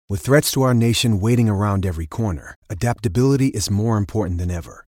With threats to our nation waiting around every corner, adaptability is more important than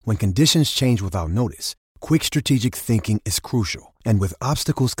ever. When conditions change without notice, quick strategic thinking is crucial. And with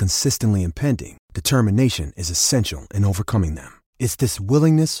obstacles consistently impending, determination is essential in overcoming them. It's this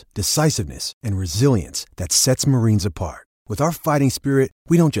willingness, decisiveness, and resilience that sets Marines apart. With our fighting spirit,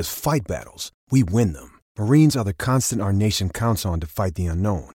 we don't just fight battles, we win them. Marines are the constant our nation counts on to fight the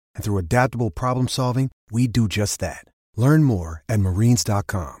unknown. And through adaptable problem solving, we do just that. Learn more at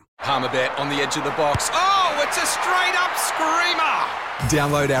marines.com. Palmerbet on the edge of the box. Oh, it's a straight-up screamer!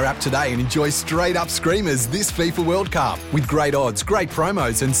 Download our app today and enjoy straight-up screamers this FIFA World Cup with great odds, great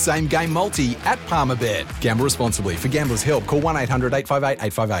promos and same-game multi at Palmerbet. Gamble responsibly. For Gamblers' Help, call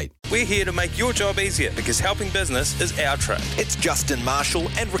 1-800-858-858. We're here to make your job easier because helping business is our trade. It's Justin Marshall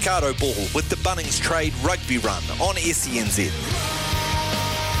and Ricardo Ball with the Bunnings Trade Rugby Run on SENZ.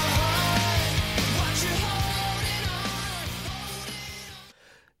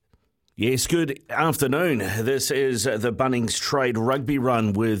 Yes, good afternoon. This is the Bunnings Trade Rugby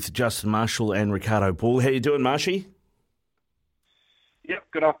Run with Justin Marshall and Ricardo Ball. How you doing, Marshy? Yep,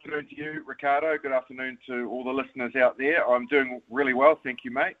 good afternoon to you, Ricardo. Good afternoon to all the listeners out there. I'm doing really well, thank you,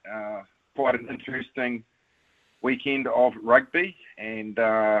 mate. Quite an interesting weekend of rugby and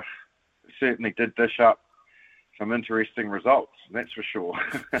certainly did dish up some interesting results, that's for sure.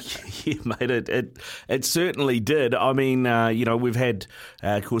 Yeah, mate, it certainly did. I mean, we've had,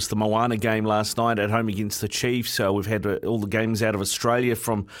 of course, the Moana game last night at home against the Chiefs. We've had all the games out of Australia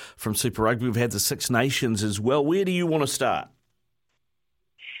from Super Rugby. We've had the Six Nations as well. Where do you want to start?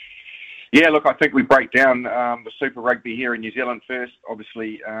 Yeah, look, I think we break down the Super Rugby here in New Zealand first.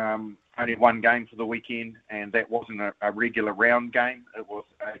 Obviously, only one game for the weekend, and that wasn't a regular round game. It was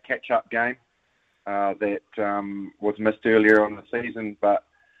a catch-up game. That was missed earlier on the season, but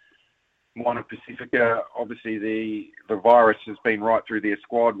Moana Pacifica, obviously the virus has been right through their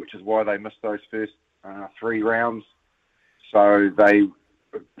squad, which is why they missed those first 3 rounds. So they,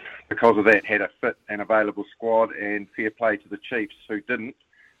 because of that, had a fit and available squad, and fair play to the Chiefs who didn't.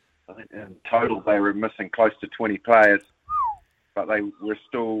 I think in total they were missing close to 20 players, but they were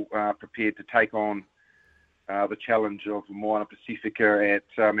still prepared to take on the challenge of Moana Pacifica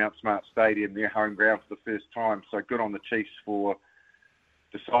at Mount Smart Stadium, their home ground for the first time. So good on the Chiefs for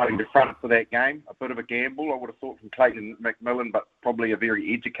deciding to front for that game. A bit of a gamble, I would have thought, from Clayton McMillan, but probably a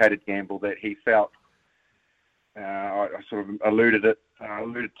very educated gamble that he felt. I sort of alluded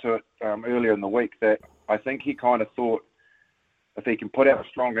to it earlier in the week, that I think he kind of thought if he can put out a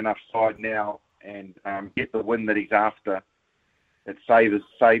strong enough side now and get the win that he's after, it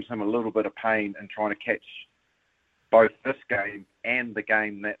saves him a little bit of pain in trying to catch both this game and the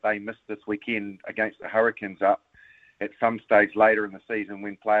game that they missed this weekend against the Hurricanes up at some stage later in the season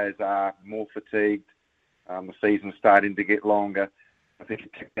when players are more fatigued, the season's starting to get longer. I think if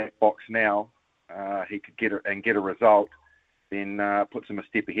he tick that box now, he could get a result, then puts him a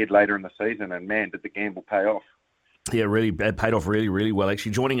step ahead later in the season, and man, did the gamble pay off. Yeah, really paid off really, really well.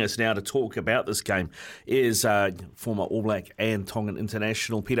 Actually, joining us now to talk about this game is former All Black and Tongan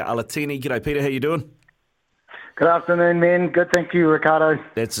international Peter Alatini. G'day, Peter. How you doing? Good afternoon, man. Good, thank you, Ricardo.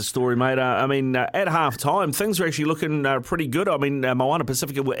 That's the story, mate. At half-time, things were actually looking pretty good. Moana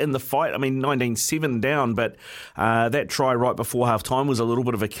Pacifica were in the fight. 19-7 down, but that try right before half-time was a little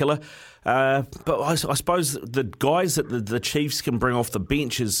bit of a killer. But I suppose the guys that the Chiefs can bring off the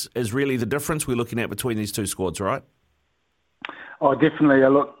bench is really the difference we're looking at between these two squads, right? Oh, definitely.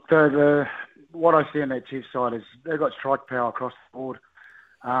 Look, what I see on that Chiefs side is they've got strike power across the board.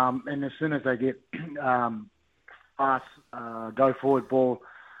 And as soon as they get fast, go-forward ball,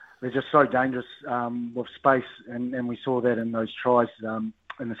 they're just so dangerous with space. And we saw that in those tries in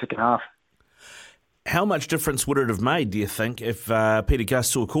the second half. How much difference would it have made, do you think, if Peter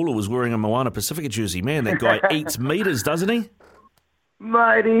Gastuakula was wearing a Moana Pacifica jersey? Man, that guy eats meters, doesn't he?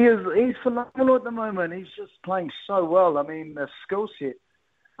 Mate, he's phenomenal at the moment. He's just playing so well. The skill set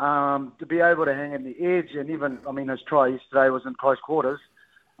to be able to hang at the edge, and even, his try yesterday was in close quarters.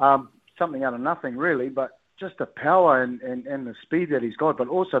 Something out of nothing, really, but just the power and the speed that he's got, but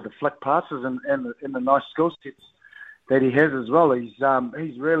also the flick passes and the nice skill sets that he has as well.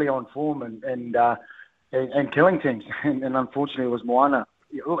 He's really on form and killing teams. And unfortunately, it was Moana.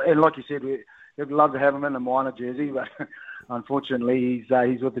 And like you said, we'd love to have him in the Moana jersey, but unfortunately,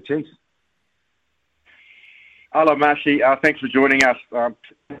 he's with the Chiefs. Hello, Marshy. Thanks for joining us.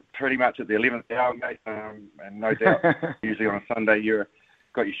 Pretty much at the 11th hour, mate. And no doubt, usually on a Sunday, you've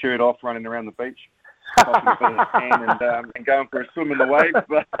got your shirt off, running around the beach, popping a bit of tan and going for a swim in the waves.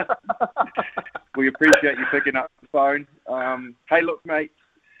 But we appreciate you picking up the phone. Hey, look, mate,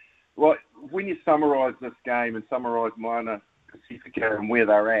 when you summarise this game and summarise Moana Pacifica and where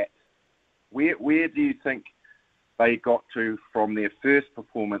they're at, where do you think they got to from their first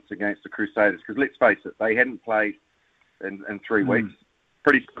performance against the Crusaders? Because let's face it, they hadn't played in 3 weeks.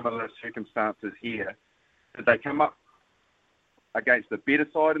 Pretty similar circumstances here. Did they come up against the better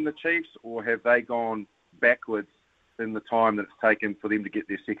side in the Chiefs, or have they gone backwards in the time that it's taken for them to get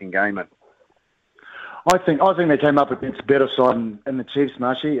their second game in? I think they came up against a better side in the Chiefs,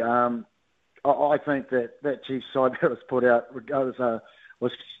 Marshy. I think that Chiefs side that was put out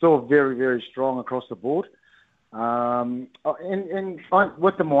was still very, very strong across the board. And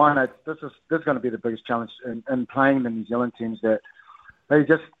with the Moana, this is going to be the biggest challenge in playing the New Zealand teams, that they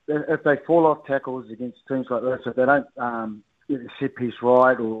just, if they fall off tackles against teams like this, if they don't get the set piece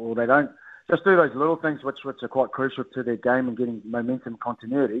right, or they don't just do those little things which are quite crucial to their game and getting momentum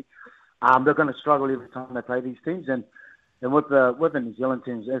continuity, they're going to struggle every time they play these teams. And with the New Zealand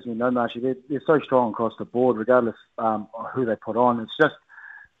teams, as we know, Marshy, they're so strong across the board, regardless of who they put on. It's just,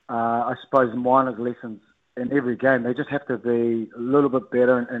 I suppose, Moana's lessons in every game. They just have to be a little bit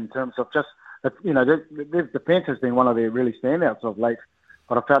better in terms of just, their defence has been one of their really standouts of late.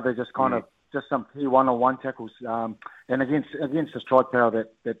 But I felt they just kind of, just some key one-on-one tackles. And against the strike power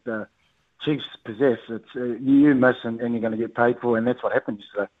that the Chiefs possess, it's you miss and you're going to get paid for, and that's what happened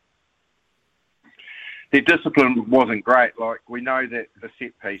yesterday. Their discipline wasn't great. Like, we know that the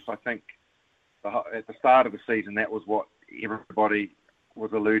set piece, I think, at the start of the season, that was what everybody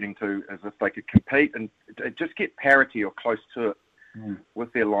was alluding to, as if they could compete and just get parity or close to it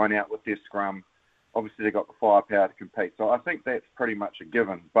with their line out, with their scrum. Obviously, they got the firepower to compete. So I think that's pretty much a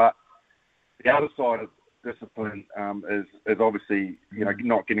given. But the other side of discipline is obviously,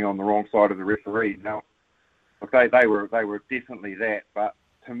 not getting on the wrong side of the referee. Now, okay, they were definitely that, but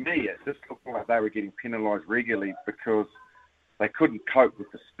to me, it just looked like they were getting penalised regularly because they couldn't cope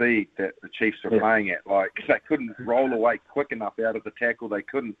with the speed that the Chiefs were playing at. Like, they couldn't roll away quick enough out of the tackle. They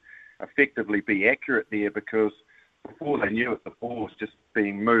couldn't effectively be accurate there because before they knew it, the ball was just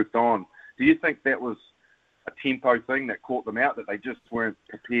being moved on. Do you think that was a tempo thing that caught them out, that they just weren't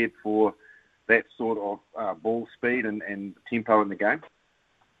prepared for that sort of ball speed and tempo in the game?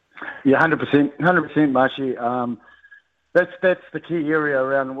 Yeah, 100%, Marshy. That's the key area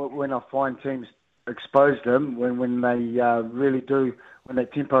around when I find teams expose them, when they really do, when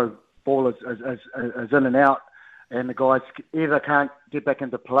that tempo ball is in and out, and the guys either can't get back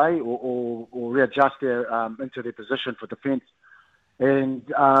into play or readjust into their position for defence. And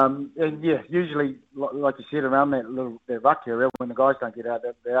yeah, usually, like you said, around that ruck area, when the guys don't get out,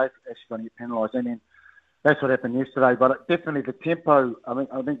 they're actually going to get penalised. And then that's what happened yesterday. But definitely the tempo,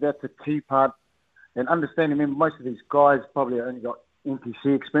 I think that's a key part. And understanding, most of these guys probably only got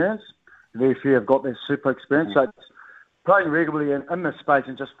NPC experience. Very few have got their super experience. So it's playing regularly in this space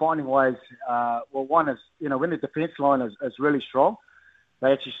and just finding ways. One is, when the defence line is really strong,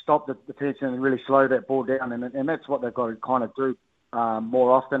 they actually stop the defence and really slow that ball down. And that's what they've got to kind of do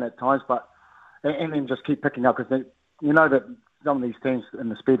more often at times. And then just keep picking up, because that some of these teams in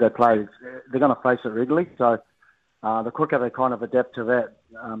the speed they play, they're going to face it regularly. So the quicker they kind of adapt to that,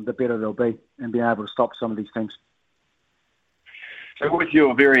 the better they'll be in being able to stop some of these teams. So with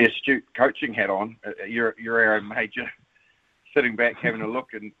your very astute coaching hat on, you're our major, sitting back having a look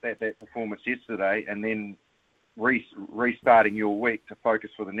at that performance yesterday, and then restarting your week to focus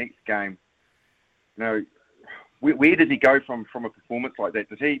for the next game. Where does he go from a performance like that?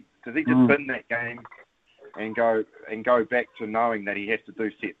 Does he just bin that game and go back to knowing that he has to do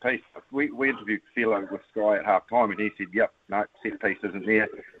set piece? We interviewed Philo with Sky at half time, and he said, "Yep, no, set piece isn't there,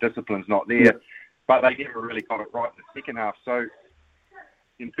 discipline's not there." Yep. But they never really got it right in the second half. So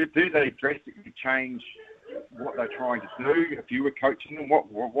do they drastically change what they're trying to do? If you were coaching them,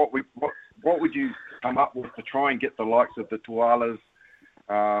 what would you come up with to try and get the likes of the Tualas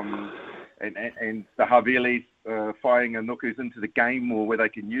and the Havelis, Whainga and Nukus into the game more, where they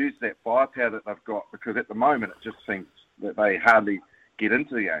can use that firepower that they've got? Because at the moment it just seems that they hardly get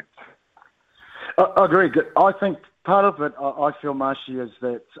into the game. I agree. I think part of it, I feel, Marshy, is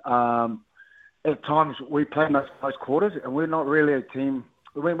that at times we play in those close quarters, and we're not really a team.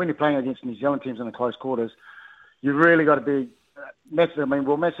 When you're playing against New Zealand teams in the close quarters, you've really got to be massive.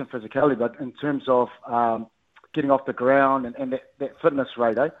 We'll match in physicality, but in terms of getting off the ground and that fitness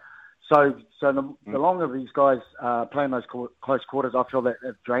rate, eh? So the longer these guys play in those close quarters, I feel that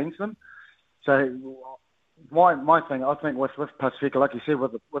it drains them. So my thing, I think with Pacifica, like you said,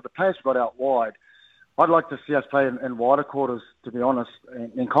 with the players got out wide, I'd like to see us play in wider quarters, to be honest,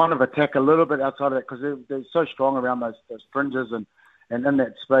 and kind of attack a little bit outside of that, because they're so strong around those fringes and in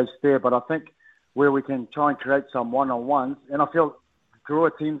that space there. But I think where we can try and create some one-on-ones, and I feel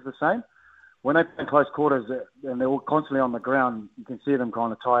Karua team's the same, when they play close quarters and they're all constantly on the ground, you can see them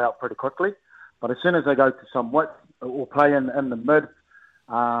kind of tie up pretty quickly. But as soon as they go to some width or play in the mid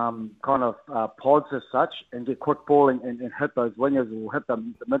pods as such and get quick ball and hit those wingers or hit the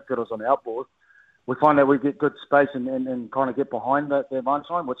midfielders on the outboard, we find that we get good space and kind of get behind their run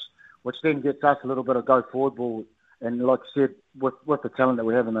time, which then gets us a little bit of go forward ball. And like I said, with the talent that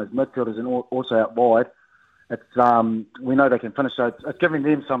we have in those midfielders and also out wide, it's we know they can finish. So it's giving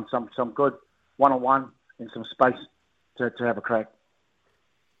them some good one-on-one and some space to have a crack.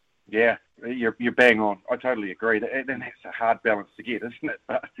 Yeah, you're bang on. I totally agree. And that's a hard balance to get, isn't it?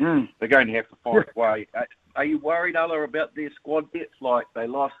 But they're going to have to find a way. Are you worried, Ella, about their squad depth? Like they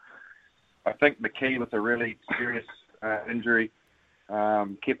lost, I think, McKee with a really serious injury.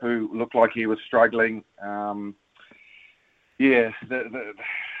 Kepu looked like he was struggling. The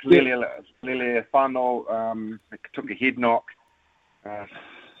Lele Whanau took a head knock.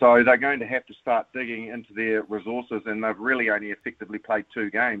 So they're going to have to start digging into their resources, and they've really only effectively played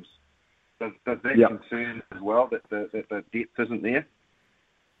 2 games. Does that concern as well, that the depth isn't there?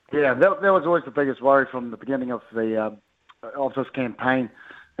 Yeah, that was always the biggest worry from the beginning of this campaign,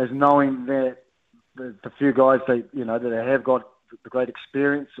 is knowing that the few guys that they have got the great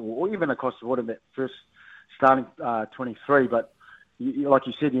experience, or even across the board in that first starting 23. But like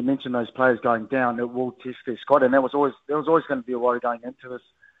you said, you mentioned those players going down. It will test their squad, and there was always going to be a worry going into this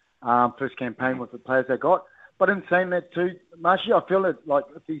first campaign with the players they got. But in saying that too, Marshy, I feel that like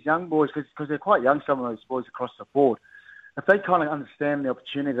with these young boys, because they're quite young, some of those boys across the board, if they kind of understand the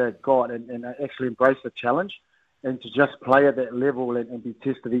opportunity they've got and actually embrace the challenge and to just play at that level and be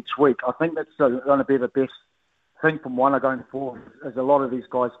tested each week, I think that's going to be the best thing from Moana going forward, is a lot of these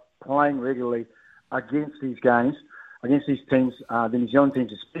guys playing regularly against these games, against these teams, the New Zealand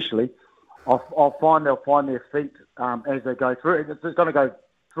teams especially. I'll find they'll find their feet as they go through. It's going to go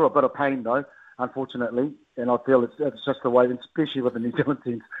through a bit of pain though, unfortunately, and I feel it's just the way, especially with the New Zealand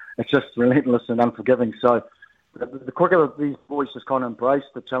teams, it's just relentless and unforgiving. So the quicker these boys just kind of embrace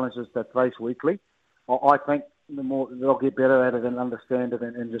the challenges they face weekly, I think the more they'll get better at it and understand it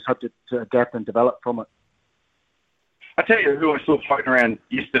and just hope to adapt and develop from it. I tell you who I saw floating around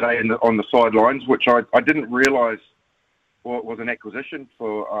yesterday on the sidelines, which I didn't realise was an acquisition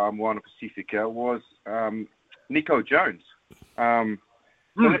for Moana Pacifica, was Nico Jones.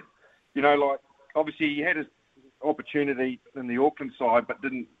 Obviously he had his opportunity in the Auckland side, but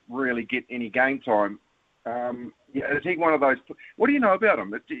didn't really get any game time. Is he one of those? What do you know about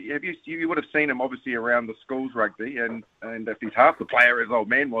him? You would have seen him obviously around the schools rugby, and if he's half the player his old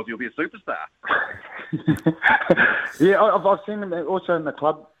man was, he'll be a superstar. Yeah, I've seen him also in the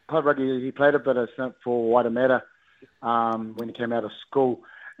club rugby. He played a bit of stint for Waitemata when he came out of school.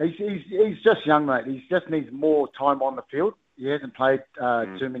 He's just young, mate. He just needs more time on the field. He hasn't played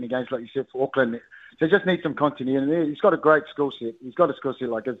too many games, like you said, for Auckland. So he just needs some continuity. He's got a great skill set. He's got a skill set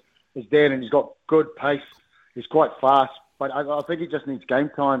like his dad, and he's got good pace. He's quite fast, but I think he just needs game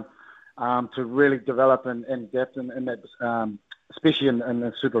time to really develop and depth in that, especially in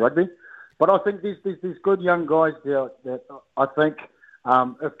the Super Rugby. But I think there's good young guys there that I think,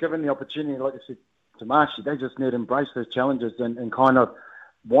 if given the opportunity, like I said to Marshy, they just need to embrace those challenges and kind of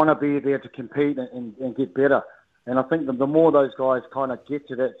want to be there to compete and get better. And I think the more those guys kind of get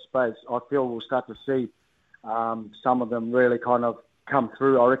to that space, I feel we'll start to see some of them really kind of come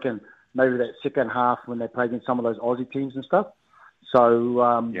through. I reckon maybe that second half when they play against some of those Aussie teams and stuff.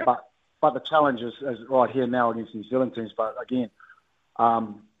 So, but the challenge is right here now against New Zealand teams. But again,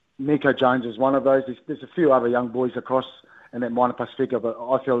 Nico Jones is one of those. There's a few other young boys across in that Moana Pacifica, but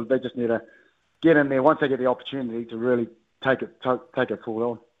I feel they just need to get in there once they get the opportunity to really take it full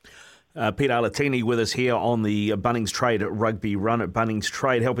on. Peter Alatini with us here on the Bunnings Trade Rugby Run at Bunnings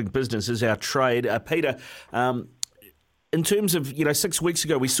Trade, helping business is our trade. Peter, in terms of, 6 weeks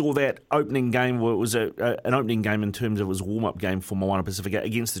ago we saw that opening game where it was an opening game in terms of it was a warm-up game for Moana Pacifica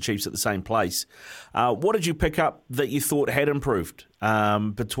against the Chiefs at the same place. What did you pick up that you thought had improved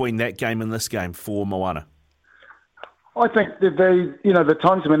between that game and this game for Moana? I think that the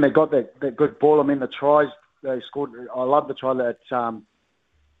times when they got that good ball, I mean, the tries they scored, I love the try that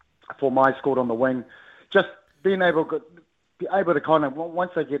Formai scored on the wing. Just being able to kind of,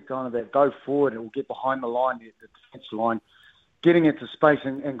 once they get kind of that go forward, it will get behind the line, the defence line, getting into space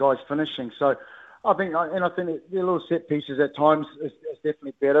and guys finishing. So I think the little set pieces at times is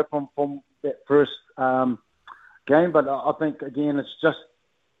definitely better from that first game. But I think, again, it's just,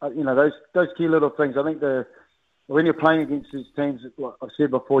 those key little things. I think when you're playing against these teams, like I've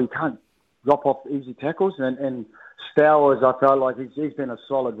said before, you can't drop off easy tackles. And Stowers, I felt like he's been a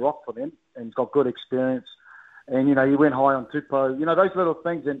solid rock for them and he's got good experience. And, he went high on Tupou. Those little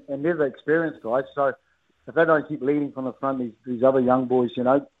things, and they're the experienced guys. So if they don't keep leading from the front, these other young boys,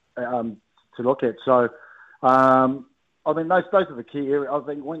 to look at. So, those are the key areas. I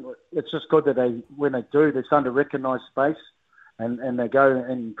think it's just good that when they do, they start to recognise space and they go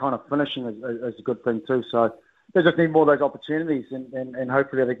and kind of finishing is a good thing too. So they just need more of those opportunities and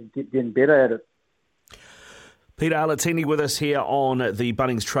hopefully they can keep getting better at it. Peter Alatini with us here on the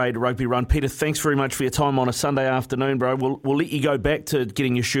Bunnings Trade Rugby Run. Peter, thanks very much for your time on a Sunday afternoon, bro. We'll let you go back to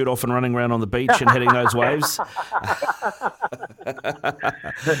getting your shirt off and running around on the beach and hitting those waves.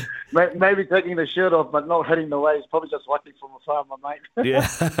 Maybe taking the shirt off, but not hitting the waves. Probably just watching from afar, my mate.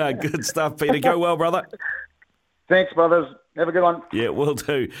 Yeah, good stuff, Peter. Go well, brother. Thanks, brothers. Have a good one. Yeah, will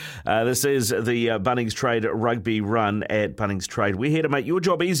do. This is the Bunnings Trade Rugby Run at Bunnings Trade. We're here to make your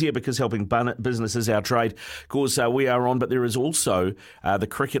job easier because helping business is our trade. Of course, we are on, but there is also the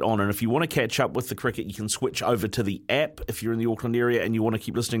cricket on. And if you want to catch up with the cricket, you can switch over to the app. If you're in the Auckland area and you want to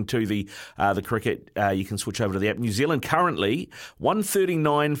keep listening to the cricket, you can switch over to the app. New Zealand currently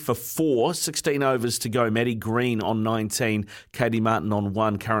 139 for 4, 16 overs to go. Maddie Green on 19, Katie Martin on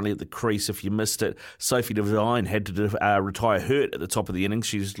 1, currently at the crease. If you missed it, Sophie Devine had to retire hurt at the top of the innings.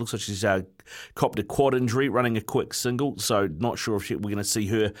 She looks like she's copped a quad injury, running a quick single, so not sure if we're going to see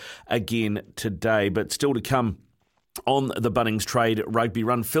her again today. But still to come on the Bunnings Trade Rugby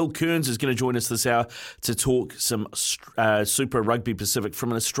Run, Phil Kearns is going to join us this hour to talk some Super Rugby Pacific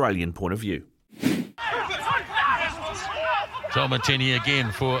from an Australian point of view. Tomatini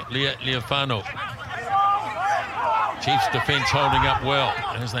again for Leofano. Chiefs defence holding up well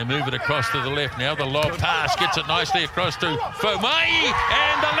as they move it across to the left. Now the lob pass gets it nicely across to Fomai,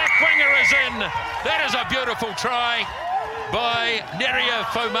 and the left winger is in. That is a beautiful try by Neria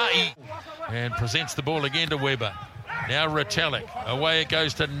Fomai, and presents the ball again to Weber. Now Retallick. Away it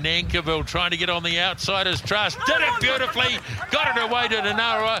goes to Nankiville, trying to get on the outside as Trust. Did it beautifully. Got it away to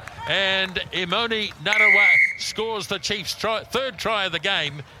Narawa, and Imoni Narawa scores the Chiefs' third try of the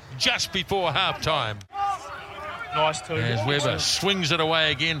game just before half-time. Nice too. As Weber swings it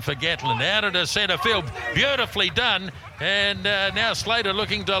away again for Gatlin. Out into centre field. Beautifully done. And now Slater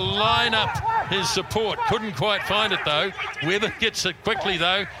looking to line up his support. Couldn't quite find it though. Weber gets it quickly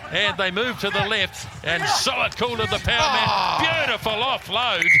though. And they move to the left. And Soakul to the power man. Beautiful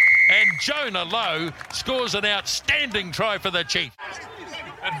offload. And Jonah Lowe scores an outstanding try for the Chiefs.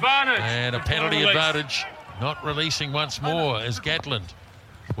 Advantage. And a penalty advantage. Not releasing once more as Gatland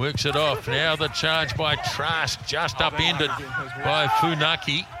works it off. Now the charge by Trask, just upended by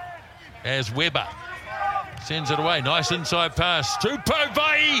Funaki as Weber sends it away. Nice inside pass. Tupou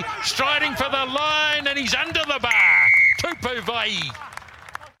Vai striding for the line, and he's under the bar. Tupou Vai.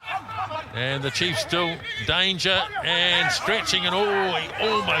 And the Chiefs still danger and stretching, and he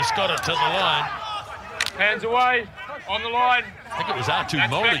almost got it to the line. Hands away, on the line. I think it was Atu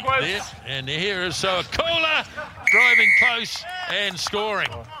Moli there. And here is Soakula driving close and scoring.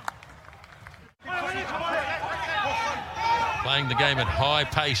 Playing the game at high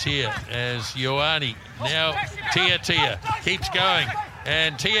pace here as Ioane. Now Tia keeps going.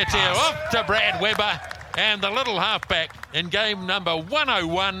 And Tia off to Brad Weber. And the little halfback in game number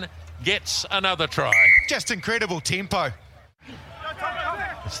 101 gets another try. Just incredible tempo.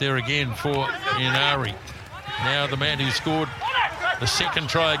 It's there again for Inari. Now the man who scored the second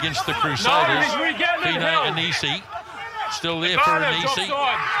try against the Crusaders, Fine Anisi, still there for Anisi.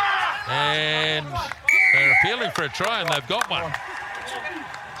 And they're appealing for a try, and they've got one.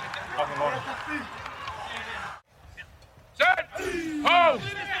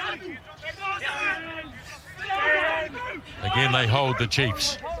 Again, they hold the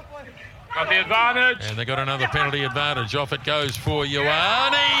Chiefs. Got the advantage. And they got another penalty advantage. Off it goes for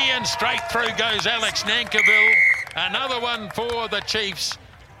Ioane, and straight through goes Alex Nankiville. Another one for the Chiefs.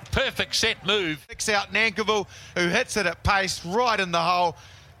 Perfect set move. Picks out Nankiville, who hits it at pace right in the hole.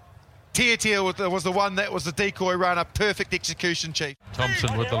 Tia was the one that was the decoy runner. Perfect execution, Chief.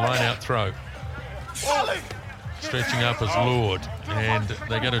 Thompson with the line-out throw. Stretching up as Lord. And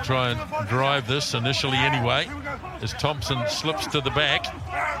they're going to try and drive this initially anyway, as Thompson slips to the back.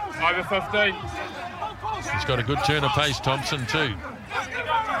 Over 15. He's got a good turn of pace, Thompson, too.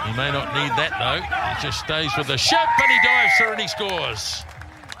 He may not need that, though. He just stays with the ship, and he dives through and he scores.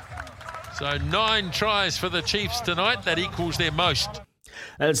 So 9 tries for the Chiefs tonight. That equals their most.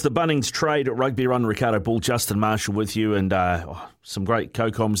 It's the Bunnings Trade Rugby Run. Ricardo Bull, Justin Marshall with you, and some great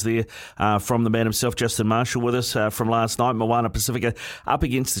co-coms there from the man himself, Justin Marshall, with us from last night. Moana Pacifica up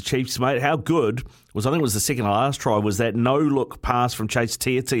against the Chiefs, mate. How good was, I think it was the second to last try, was that no-look pass from Chase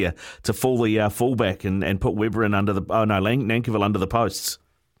Tia to fool the fullback and put Weber in under the, Nankiville under the posts.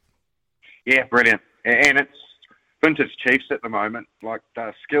 Yeah, brilliant. And it's vintage Chiefs at the moment, like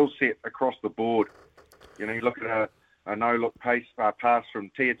the skill set across the board. You know, you look at a no-look pass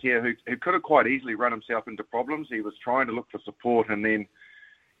from Tia, who could have quite easily run himself into problems. He was trying to look for support, and then,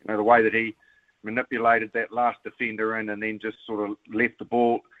 you know, the way that he manipulated that last defender in and then just sort of left the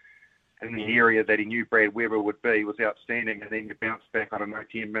ball in the area that he knew Brad Weber would be was outstanding. And then you bounce back,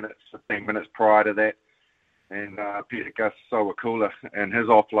 10 minutes, 15 minutes prior to that, and Peter Gus Sowakula and his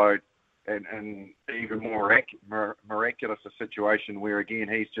offload, and even more miraculous a situation where, again,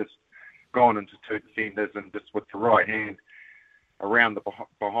 he's just gone into two defenders and just with the right hand around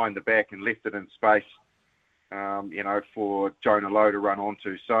behind the back and left it in space, for Jonah Lowe to run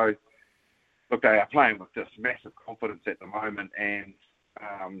onto. So, look, they are playing with this massive confidence at the moment, and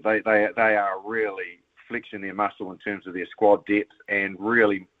they are really flexing their muscle in terms of their squad depth and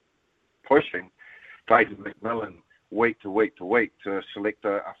really pushing Clayton McMillan week to week to select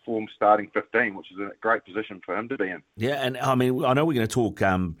a form starting 15, which is a great position for him to be in. Yeah, and I mean, I know we're going to talk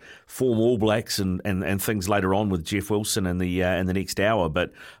form All Blacks and things later on with Jeff Wilson in the next hour,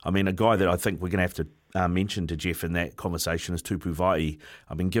 but I mean, a guy that I think we're going to have to mention to Jeff in that conversation is Tupu Vai.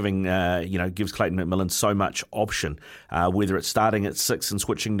 I mean, gives Clayton McMillan so much option, whether it's starting at 6 and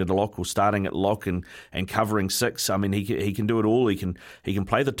switching to the lock, or starting at lock and covering 6. I mean, he can do it all. He can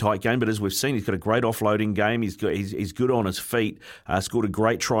play the tight game, but as we've seen, he's got a great offloading game. He's good on his feet. Scored a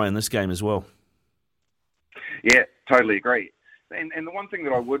great try in this game as well. Yeah, totally agree. And the one thing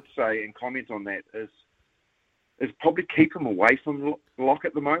that I would say and comment on that is probably keep him away from lock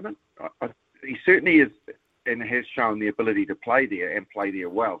at the moment. He certainly is and has shown the ability to play there and play there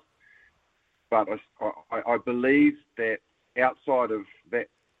well. But I believe that outside of that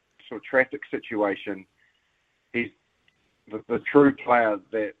sort of traffic situation, he's the true player,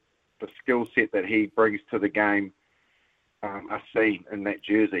 that the skill set that he brings to the game are seen in that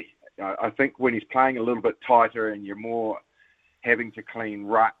jersey. I think when he's playing a little bit tighter and you're more having to clean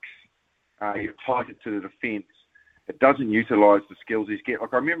rucks, you're tighter to the defence, it doesn't utilise the skills he's get.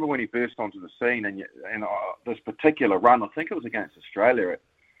 Like, I remember when he burst onto the scene and this particular run, I think it was against Australia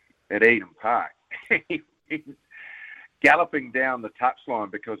at Eden Park, he galloping down the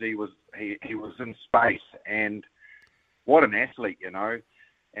touchline because he was in space, and what an athlete, you know.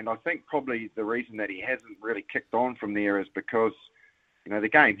 And I think probably the reason that he hasn't really kicked on from there is because, you know, the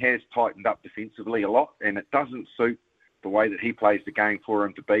game has tightened up defensively a lot, and it doesn't suit the way that he plays the game for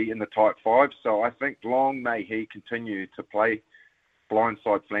him to be in the tight five. So I think long may he continue to play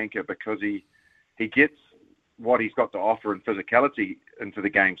blindside flanker, because he gets what he's got to offer in physicality into the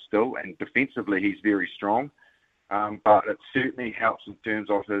game still, and defensively he's very strong. But it certainly helps in terms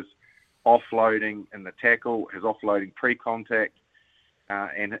of his offloading in the tackle, his offloading pre-contact,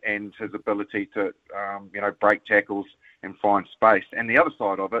 and his ability to break tackles and find space. And the other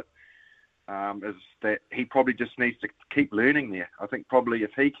side of it is that he probably just needs to keep learning there. I think probably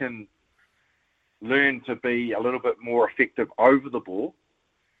if he can learn to be a little bit more effective over the ball,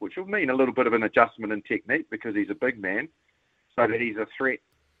 which will mean a little bit of an adjustment in technique because he's a big man, so that he's a threat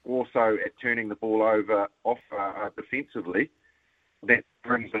also at turning the ball over off defensively, that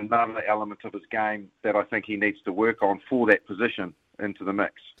brings another element of his game that I think he needs to work on for that position into the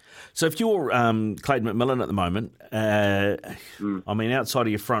mix. So if you're Clayton McMillan at the moment, I mean, outside of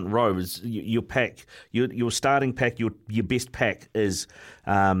your front row, is your pack, your starting pack, your best pack is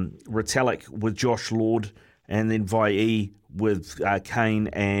Retallick with Josh Lord, and then Vai with Kane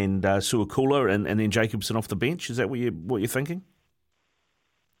and Suakula, and then Jacobson off the bench. Is that what you're thinking?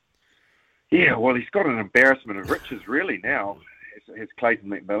 Yeah, well, he's got an embarrassment of riches really now, as Clayton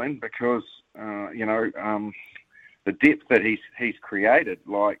McMillan, because the depth that he's created,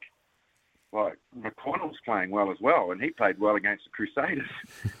 like McConnell's playing well as well, and he played well against the Crusaders,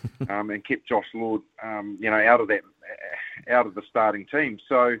 and kept Josh Lord, out of the starting team.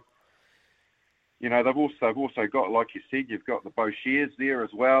 So, you know, they've also got, like you said, you've got the Bouchers there as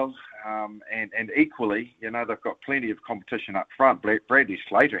well, and equally, you know, they've got plenty of competition up front. Bradley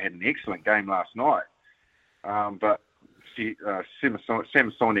Slater had an excellent game last night, but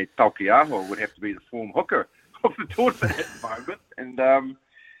Samisoni Taukei'aho would have to be the form hooker of the tournament at the moment,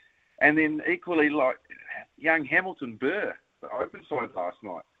 and then equally, like young Hamilton Burr, the open side last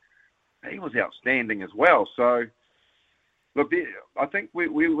night, he was outstanding as well. So, look, I think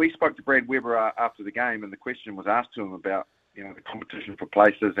we spoke to Brad Weber after the game, and the question was asked to him about, you know, the competition for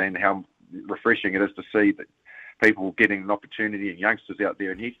places and how refreshing it is to see that people getting an opportunity and youngsters out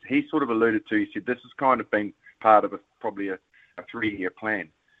there. And he sort of alluded to, he said, this has kind of been part of probably a 3-year plan,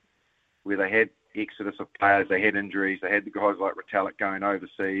 where they had exodus of players, they had injuries, they had the guys like Retallick going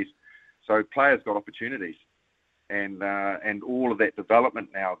overseas. So players got opportunities, and all of that development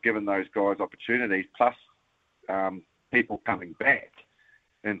now, given those guys opportunities, plus people coming back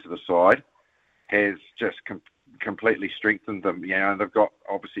into the side has just completely strengthened them. You know, they've got,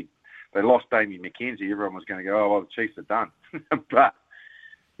 obviously, they lost Damien McKenzie. Everyone was going to go, oh, well, the Chiefs are done. But,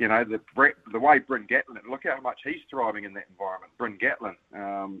 you know, the way Bryn Gatlin, look how much he's thriving in that environment, Bryn Gatlin.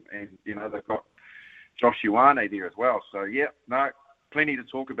 And, you know, they've got Josh Ioane there as well. So, yeah, no, plenty to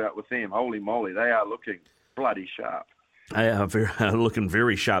talk about with them. Holy moly, they are looking bloody sharp. They are looking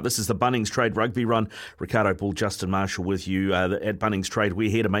very sharp. This is the Bunnings Trade Rugby Run. Ricardo Ball, Justin Marshall with you at Bunnings Trade. We're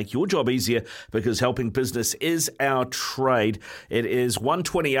here to make your job easier because helping business is our trade. It is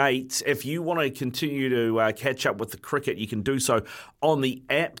 1:28. If you want to continue to catch up with the cricket, you can do so on the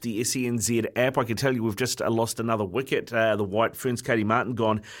app, the SENZ app. I can tell you we've just lost another wicket. The White Ferns, Katie Martin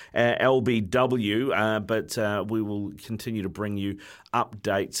gone LBW, but we will continue to bring you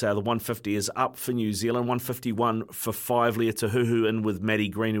updates. The 150 is up for New Zealand, 151 for 5. Leah Tahuhu in with Maddie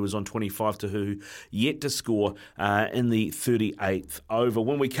Green, who was on 25. Tahuhu yet to score in the 38th over.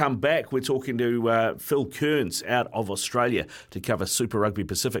 When we come back, we're talking to Phil Kearns out of Australia to cover Super Rugby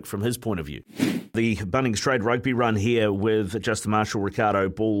Pacific from his point of view. The Bunnings Trade Rugby Run here with Justin Marshall, Ricardo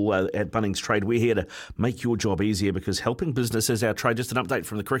Ball at Bunnings Trade. We're here to make your job easier because helping business is our trade. Just an update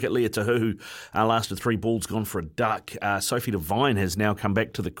from the cricket. Leah Tahuhu lasted 3 balls, gone for a duck. Sophie Devine has now come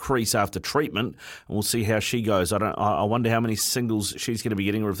back to the crease after treatment, and we'll see how she goes. I wonder how many singles she's going to be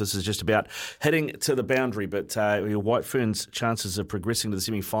getting, or if this is just about hitting to the boundary. But White Ferns' chances of progressing to the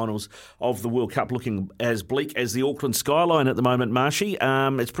semi-finals of the World Cup looking as bleak as the Auckland skyline at the moment, Marshy.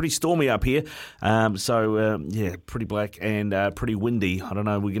 It's pretty stormy up here, pretty black and pretty windy. I don't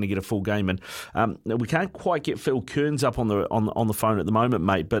know, we're going to get a full game, and we can't quite get Phil Kearns up on the phone at the moment,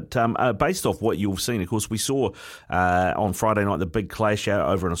 mate. But based off what you've seen, of course, we saw on Friday night the big clash out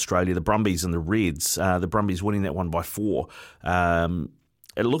over in Australia, the Brumbies and the Reds. The Brumbies winning that one by 4.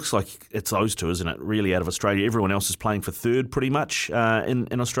 It looks like it's those two, isn't it, really, out of Australia? Everyone else is playing for third pretty much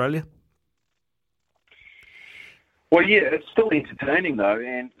in Australia. Well, yeah, it's still entertaining though,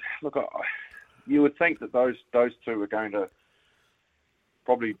 and look, you would think that those two are going to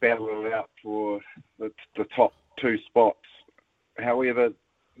probably battle it out for the top 2 spots. However,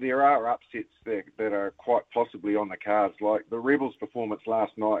 there are upsets that are quite possibly on the cards, like the Rebels' performance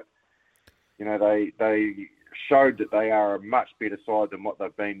last night. You know, they showed that they are a much better side than what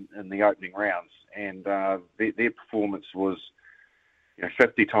they've been in the opening rounds, and their performance was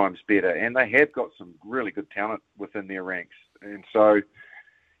 50 times better, and they have got some really good talent within their ranks, and so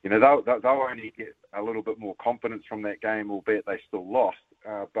they'll only get a little bit more confidence from that game, albeit they still lost,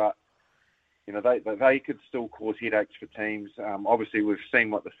 but they could still cause headaches for teams. Obviously, we've seen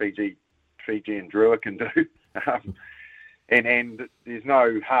what the Fiji and Drua can do. And there's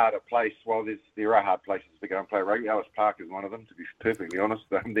no harder place. Well, there are hard places to go and play rugby. Ellis Park is one of them, to be perfectly honest.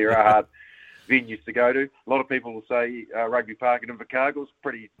 There are hard venues to go to. A lot of people will say Rugby Park in Invercargill is a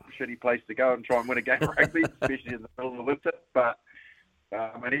pretty shitty place to go and try and win a game of rugby, especially in the middle of the winter. But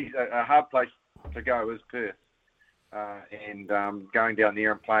a hard place to go is Perth. And going down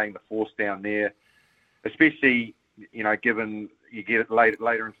there and playing the Force down there, especially, given you get it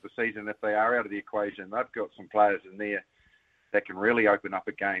later into the season, if they are out of the equation, they've got some players in there that can really open up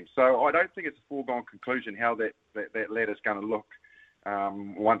a game. So I don't think it's a foregone conclusion how that ladder's going to look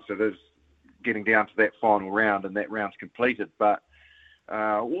once it is getting down to that final round and that round's completed. But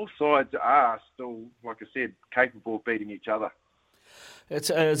all sides are still, like I said, capable of beating each other. It's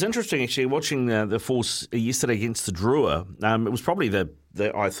interesting actually watching the Force yesterday against the Drua. It was probably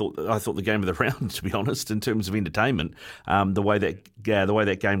I thought the game of the round, to be honest, in terms of entertainment. The way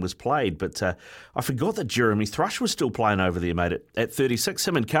that game was played, but I forgot that Jeremy Thrush was still playing over there, mate. At 36,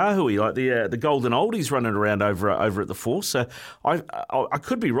 him and Kahui, like the golden oldies, running around over at the Force. I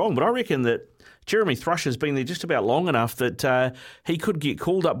could be wrong, but I reckon that Jeremy Thrush has been there just about long enough that he could get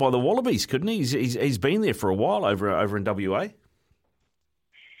called up by the Wallabies, couldn't he? He's been there for a while over in WA.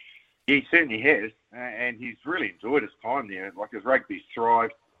 He certainly has, and he's really enjoyed his time there. Like, his rugby's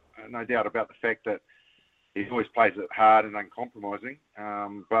thrived, no doubt about the fact that he always plays it hard and uncompromising.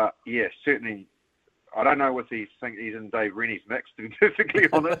 But yeah, certainly, I don't know if he's in Dave Rennie's mix, to be perfectly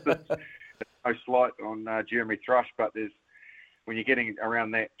honest. It's no slight on Jeremy Thrush, but when you're getting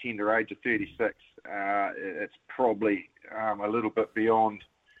around that tender age of 36, it's probably a little bit beyond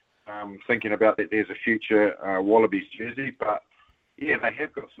thinking about that there's a future Wallabies jersey. But yeah, they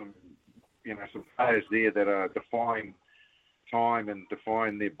have got some players there that are defying time and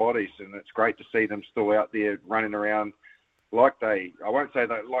defying their bodies, and it's great to see them still out there running around I won't say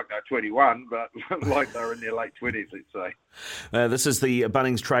they're 21, but like they're in their late 20s, let's say. This is the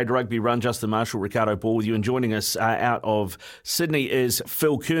Bunnings Trade Rugby Run. Justin Marshall, Ricardo Ball with you, and joining us out of Sydney is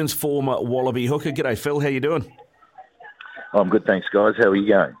Phil Kearns, former Wallaby hooker. G'day, Phil. How you doing? I'm good, thanks, guys. How are you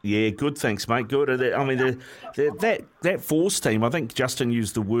going? Yeah, good, thanks, mate. Good. I mean, that Force team, I think Justin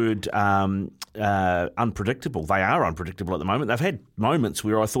used the word unpredictable. They are unpredictable at the moment. They've had moments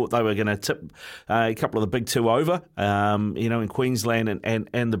where I thought they were going to tip a couple of the big two over, in Queensland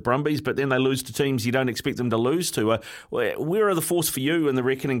and the Brumbies, but then they lose to teams you don't expect them to lose to. Where are the Force for you in the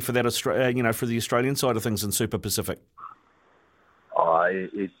reckoning for that, for the Australian side of things in Super Pacific?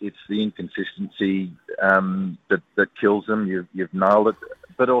 It's the inconsistency that kills them. You've nailed it.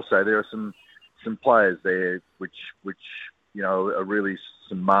 But also there are some players there which are really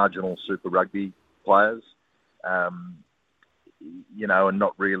some marginal Super Rugby players, and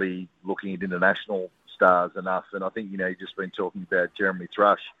not really looking at international stars enough. And I think you've just been talking about Jeremy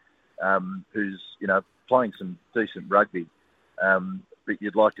Thrush, who's playing some decent rugby, but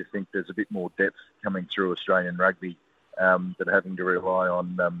you'd like to think there's a bit more depth coming through Australian rugby. That having to rely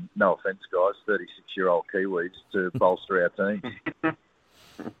on, no offence, guys, 36-year-old Kiwis to bolster our team.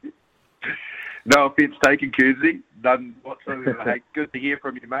 No offence taken, Kuzi. None whatsoever. Hey, good to hear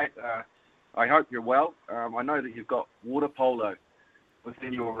from you, mate. I hope you're well. I know that you've got water polo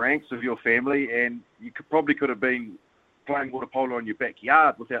within your ranks of your family, and you could have been playing water polo in your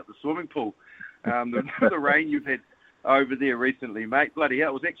backyard without the swimming pool. The rain you've had over there recently, mate. Bloody hell,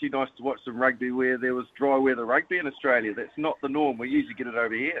 it was actually nice to watch some rugby where there was dry weather rugby in Australia. That's not the norm. We usually get it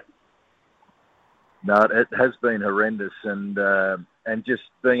over here. No, it has been horrendous, and just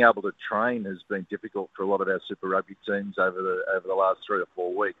being able to train has been difficult for a lot of our Super Rugby teams over the last 3 or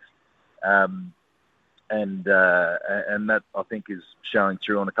 4 weeks, and that I think is showing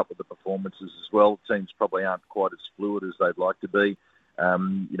through on a couple of the performances as well. Teams probably aren't quite as fluid as they'd like to be, a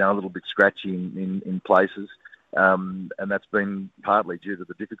little bit scratchy in places. And that's been partly due to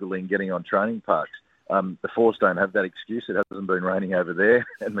the difficulty in getting on training parks. The Force don't have that excuse. It hasn't been raining over there,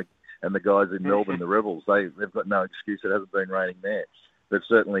 and the guys in Melbourne, the Rebels, they've got no excuse. It hasn't been raining there. But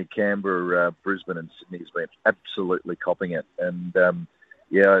certainly Canberra, Brisbane, and Sydney has been absolutely copping it. And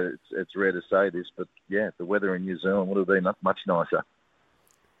it's rare to say this, but the weather in New Zealand would have been much nicer.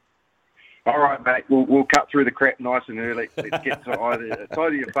 All right, mate. We'll cut through the crap nice and early. Let's get to either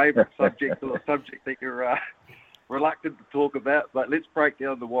your favourite subject or a subject that you're reluctant to talk about, but let's break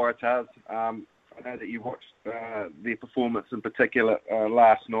down the Waratahs. I know that you watched their performance in particular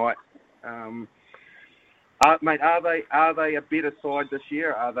last night. Mate, are they a better side this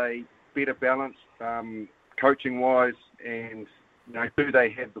year? Are they better balanced coaching wise? And do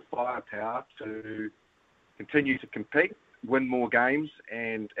they have the firepower to continue to compete, win more games,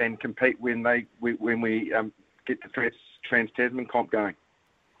 and compete when we get the Trans-Tasman comp going?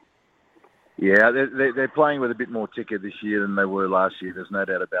 Yeah, they're playing with a bit more ticker this year than they were last year. There's no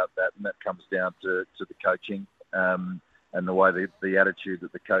doubt about that, and that comes down to the coaching and the way the attitude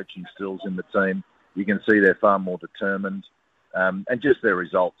that the coach instills in the team. You can see they're far more determined, and just their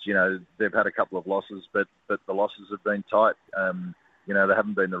results. They've had a couple of losses, but the losses have been tight. They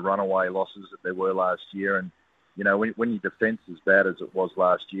haven't been the runaway losses that they were last year. And when your defence is bad as it was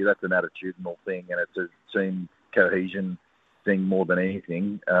last year, that's an attitudinal thing, and it's a team cohesion thing more than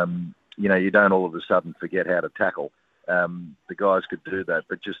anything. You don't all of a sudden forget how to tackle. The guys could do that,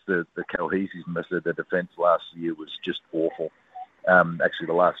 but just the cohesiveness of the defence last year was just awful. Actually,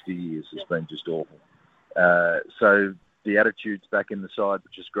 the last few years has been just awful. So the attitude's back in the side,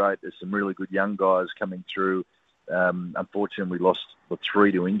 which is great. There's some really good young guys coming through. Unfortunately, we lost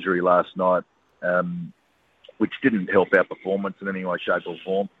 3 to injury last night, which didn't help our performance in any way, shape or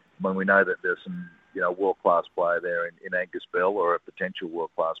form. When we know that there's some world-class player there in Angus Bell, or a potential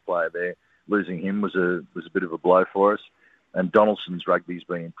world-class player there. Losing him was a bit of a blow for us. And Donaldson's rugby's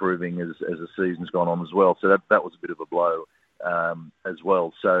been improving as the season's gone on as well. So that was a bit of a blow as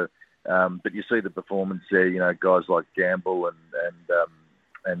well. So, but you see the performance there. Guys like Gamble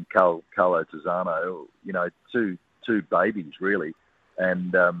and Carlo Tizzano. Two babies really,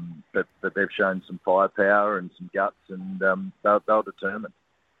 and but they've shown some firepower and some guts, and they're determined.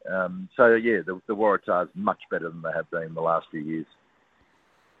 The Waratahs much better than they have been in the last few years.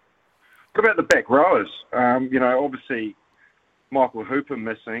 What about the back rowers? Obviously Michael Hooper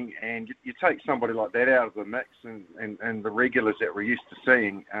missing, and you take somebody like that out of the mix, and the regulars that we're used to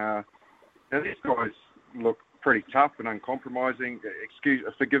seeing. Now these guys look pretty tough and uncompromising.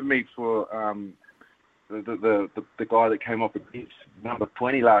 Forgive me for the guy that came off the bench, number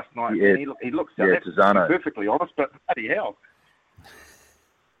 20 last night. Yeah, he looks Tizzano. Perfectly honest, but bloody hell.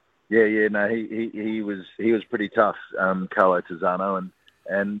 Yeah, no, he was pretty tough, Carlo Tizzano,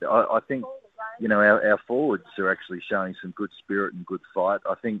 and I think our forwards are actually showing some good spirit and good fight.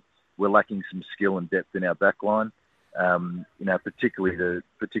 I think we're lacking some skill and depth in our back line.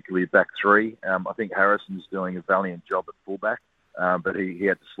 Particularly back three. I think Harrison's doing a valiant job at fullback, but he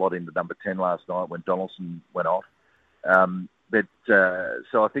had to slot into number 10 last night when Donaldson went off.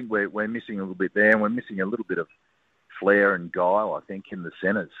 So I think we're missing a little bit there, and we're missing a little bit of flair and guile, I think, in the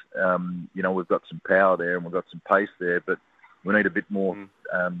centres. We've got some power there and we've got some pace there, but we need a bit more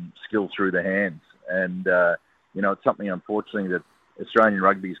skill through the hands. And, it's something, unfortunately, that Australian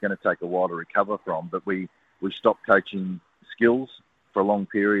rugby is going to take a while to recover from, but we stopped coaching skills for a long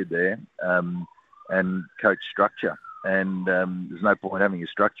period there and coach structure. And there's no point having a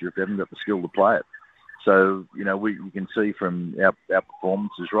structure if you haven't got the skill to play it. So, we can see from our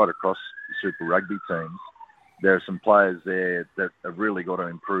performances right across the Super Rugby teams, there are some players there that have really got to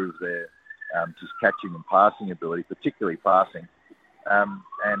improve their just catching and passing ability, particularly passing.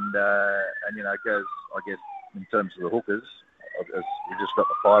 It goes, I guess, in terms of the hookers, we just got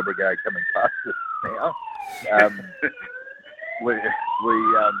the fire brigade coming past us now.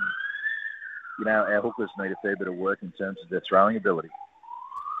 Our hookers need a fair bit of work in terms of their throwing ability.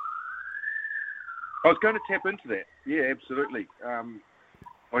 I was going to tap into that. Yeah, absolutely.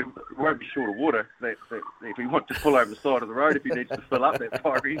 We won't be short of water that if he wants to pull over the side of the road if he needs to fill up that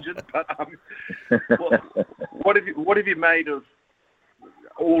fire engine. But what have you made of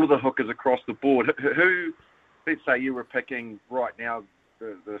all of the hookers across the board? Who, let's say you were picking right now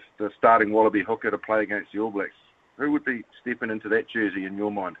the starting Wallaby hooker to play against the All Blacks, who would be stepping into that jersey in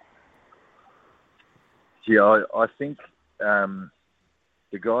your mind? Yeah, I think the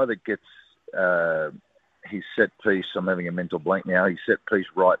guy that gets his set piece, I'm having a mental blank now, his set piece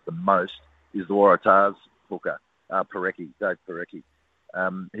right the most is the Waratahs hooker, Dave Parecki.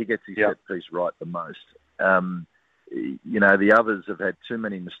 He gets his set piece right the most. The others have had too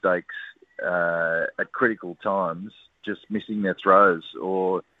many mistakes at critical times, just missing their throws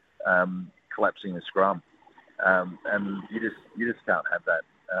or collapsing a scrum. And you just can't have that.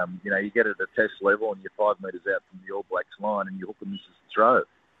 You get it at a test level and you're 5 metres out from the All Blacks line and your hooker misses the throw.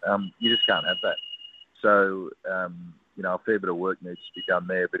 You just can't have that. So, a fair bit of work needs to be done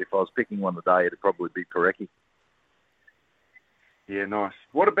there. But if I was picking one today, it'd probably be Parecki. Yeah, nice.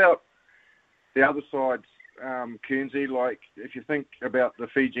 What about the other sides, Kearnsey? Like, if you think about the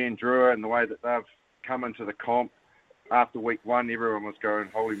Fijian Drua and the way that they've come into the comp after week one, everyone was going,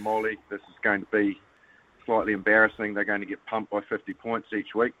 holy moly, this is going to be slightly embarrassing. They're going to get pumped by 50 points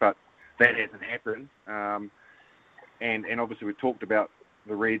each week, but that hasn't happened. And obviously we talked about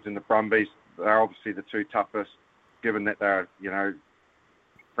the Reds and the Brumbies. They're obviously the two toughest, given that they're,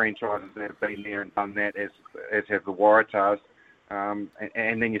 franchises that have been there and done that, as have the Waratahs. And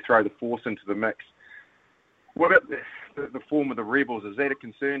then you throw the Force into the mix. What about the form of the Rebels? Is that a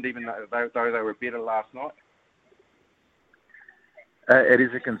concern, even though they were better last night? It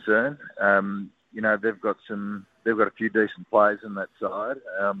is a concern. They've got a few decent players in that side.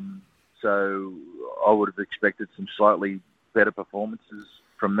 So I would have expected some slightly better performances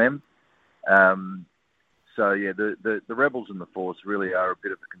from them. The Rebels and the Force really are a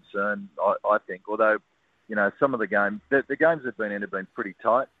bit of a concern, I think. Although, some of the games, the games have been pretty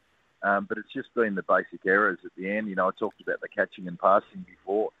tight, but it's just been the basic errors at the end. I talked about the catching and passing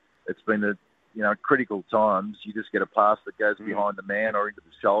before. It's been the, critical times. You just get a pass that goes behind the man or into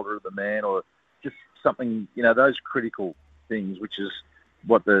the shoulder of the man, or just something, those critical things, which is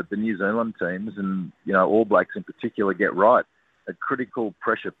what the New Zealand teams and, All Blacks in particular get right. At critical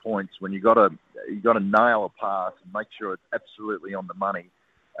pressure points, when you got to nail a pass and make sure it's absolutely on the money.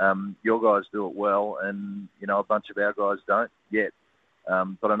 Your guys do it well, and a bunch of our guys don't yet.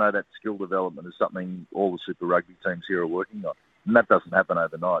 But I know that skill development is something all the Super Rugby teams here are working on, and that doesn't happen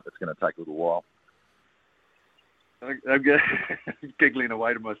overnight. It's going to take a little while. I'm giggling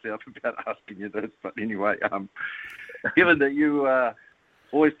away to myself about asking you this, but anyway, given that you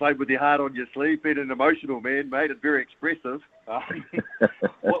always played with your heart on your sleeve, been an emotional man, mate, and very expressive.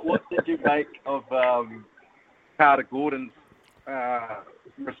 What did you make of Carter Gordon's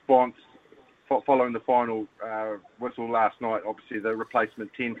response following the final whistle last night? Obviously, the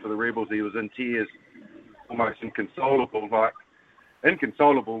replacement 10 for the Rebels, he was in tears, almost inconsolable,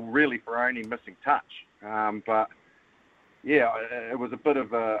 really for only missing touch. But yeah, it was a bit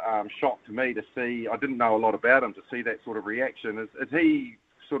of a shock to me to see. I didn't know a lot about him, to see that sort of reaction. Is he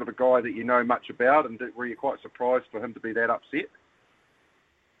sort of a guy that you know much about, and were you quite surprised for him to be that upset?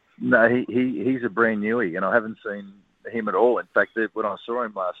 No, he's a brand newie, and I haven't seen him at all. In fact, when I saw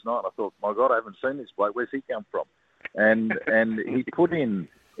him last night, I thought, my God, I haven't seen this bloke. Where's he come from? And he put in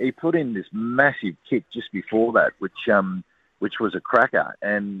this massive kick just before that, which was a cracker,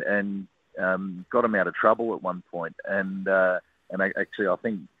 and got him out of trouble at one point. And actually, I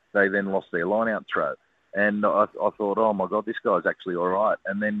think they then lost their line-out throw. And I thought, oh my God, this guy's actually all right.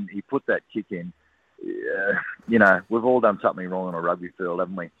 And then he put that kick in. We've all done something wrong on a rugby field,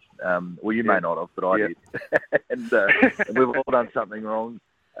 haven't we? Well, you may not have, but I did. And we've all done something wrong.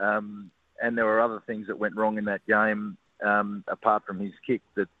 And there were other things that went wrong in that game, apart from his kick,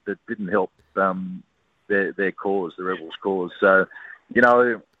 that didn't help their cause, the Rebels' cause. So,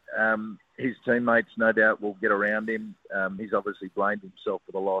 his teammates, no doubt, will get around him. He's obviously blamed himself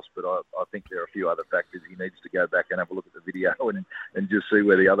for the loss, but I think there are a few other factors. He needs to go back and have a look at the video and just see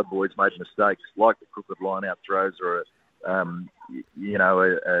where the other boys made mistakes, like the crooked line-out throws or a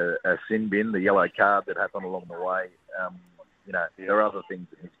sin bin, the yellow card that happened along the way. There are other things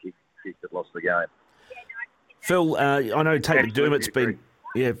in his kick that lost the game. Phil, I know Tate McDermott's been...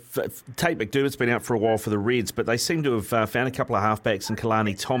 Yeah, Tate McDermott's been out for a while for the Reds, but they seem to have found a couple of halfbacks in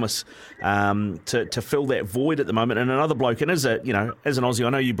Kalani Thomas to fill that void at the moment. And another bloke, and as an Aussie, I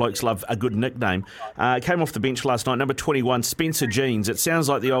know you blokes love a good nickname, came off the bench last night, number 21, Spencer Jeans. It sounds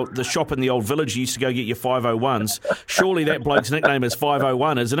like the shop in the old village you used to go get your 501s. Surely that bloke's nickname is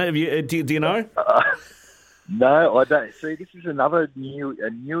 501, isn't it? Do you know? No, I don't. See, this is another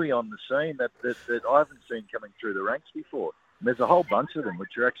newie on the scene that I haven't seen coming through the ranks before. There's a whole bunch of them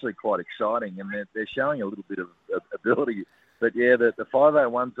which are actually quite exciting, and they're showing a little bit of ability. But yeah, the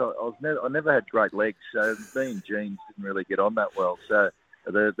 501s, I never had great legs, so me and Jeans didn't really get on that well. So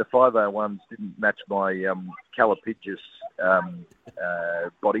the 501s didn't match my calipigis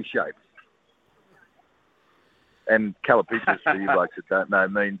body shape. And calipigis, for you blokes that don't know,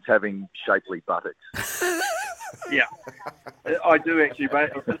 means having shapely buttocks. Yeah, I do actually, mate.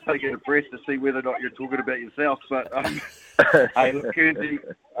 I'm just taking a breath to see whether or not you're talking about yourself. But hey, look, Kearnsey,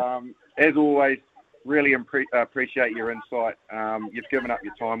 as always, really appreciate your insight. You've given up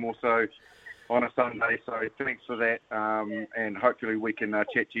your time also on a Sunday, so thanks for that. And hopefully we can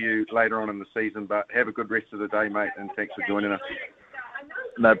chat to you later on in the season. But have a good rest of the day, mate, and thanks for joining us.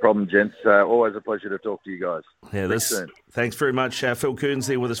 No problem, gents. Always a pleasure to talk to you guys. Yeah, thanks very much. Phil Kearns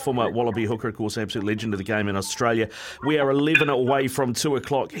there with us, former Wallaby hooker, of course, absolute legend of the game in Australia. We are 11 away from 2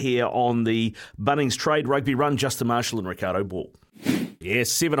 o'clock here on the Bunnings Trade Rugby Run. Justin Marshall and Ricardo Ball.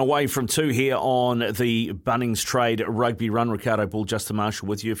 Yes, 7 away from 2 here on the Bunnings Trade Rugby Run. Ricardo Ball, Justin Marshall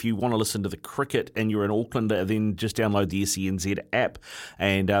with you. If you want to listen to the cricket and you're in Auckland, then just download the SENZ app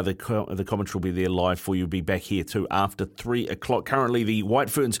and the commentary will be there live for you. We'll be back here too after 3 o'clock. Currently the White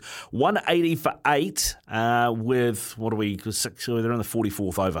Ferns 180 for 8 with, what are we, 6, they're in the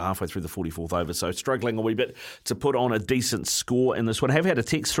 44th over, halfway through the 44th over, so struggling a wee bit to put on a decent score in this one. I have had a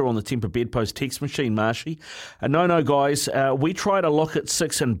text through on the Temper Bedpost text machine, Marshy. No, guys, we tried a lock at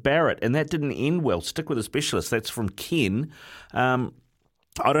 6 and Barrett, and that didn't end well. Stick with a specialist. That's from Ken. I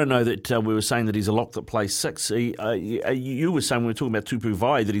don't know that we were saying that he's a lock that plays 6. You were saying when we were talking about Tupu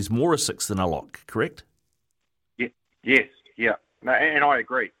Vai that he's more a 6 than a lock, correct? Yes. No, and I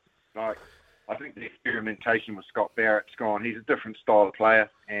agree. I think the experimentation with Scott Barrett's gone. He's a different style of player,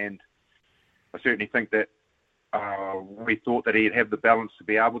 and I certainly think that we thought that he'd have the balance to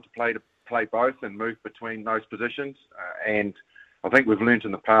be able to play both and move between those positions. And I think we've learnt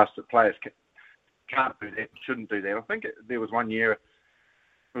in the past that players can't do that, shouldn't do that. I think there was one year, it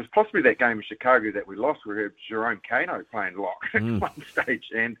was possibly that game in Chicago that we lost, where we had Jerome Kano playing lock at one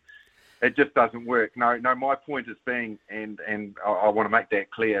stage, and it just doesn't work. No, my point is being, and I want to make that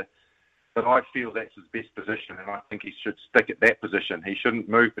clear, that I feel that's his best position, and I think he should stick at that position. He shouldn't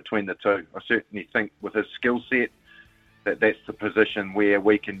move between the two. I certainly think with his skill set that's the position where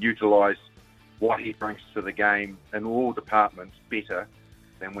we can utilise what he brings to the game in all departments better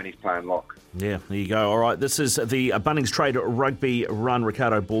than when he's playing lock. Yeah, there you go. All right, this is the Bunnings Trade Rugby Run.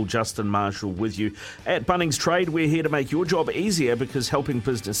 Ricardo Ball, Justin Marshall with you. At Bunnings Trade, we're here to make your job easier because helping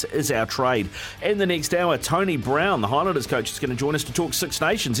business is our trade. In the next hour, Tony Brown, the Highlanders coach, is going to join us to talk Six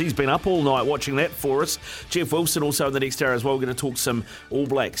Nations. He's been up all night watching that for us. Jeff Wilson also in the next hour as well. We're going to talk some All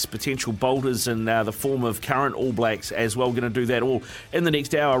Blacks, potential bolters in the form of current All Blacks as well. We're going to do that all in the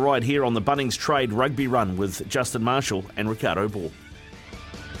next hour right here on the Bunnings Trade Rugby Run with Justin Marshall and Ricardo Ball.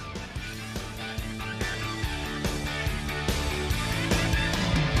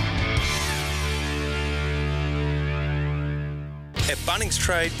 At Bunnings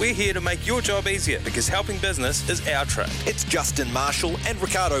Trade, we're here to make your job easier because helping business is our trade. It's Justin Marshall and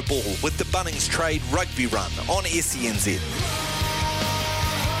Ricardo Ball with the Bunnings Trade Rugby Run on SENZ.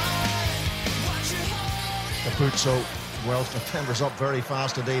 Capuzzo, Welsh defenders up very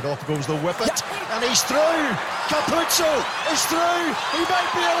fast indeed. Off goes the whippet, and he's through. Capuzzo is through. He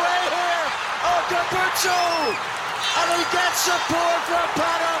might be away here. Oh, Capuzzo! And he gets support from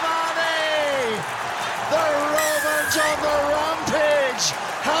Panamani. The Romans on the rampage.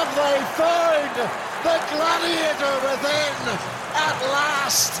 Have they found The gladiator within at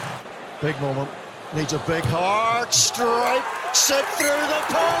last. Big moment. Needs a big hard strike. Sit through the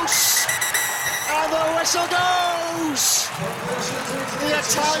post. And the whistle goes. The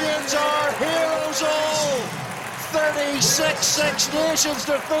Italians are heroes all. 36 Six Nations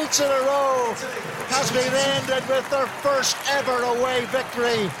defeats in a row has been ended with their first ever away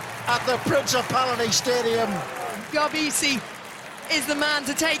victory at the Principality Stadium. Gabisi is the man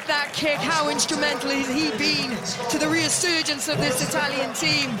to take that kick. How instrumental has he been to the resurgence of this Italian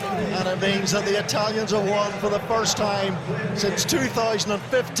team? And it means that the Italians have won for the first time since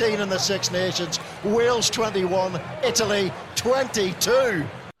 2015 in the Six Nations. Wales 21, Italy 22.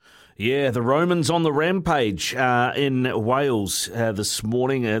 Yeah, the Romans on the rampage in Wales this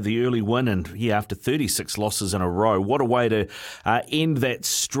morning, the early win, and after 36 losses in a row. What a way to end that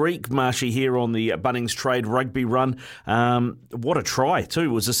streak, Marshy, here on the Bunnings Trade Rugby Run. What a try, too. It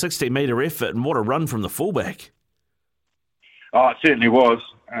was a 60-metre effort, and what a run from the fullback. Oh, it certainly was.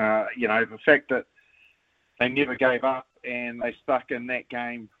 The fact that they never gave up and they stuck in that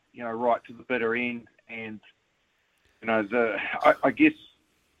game, right to the bitter end. And, I guess,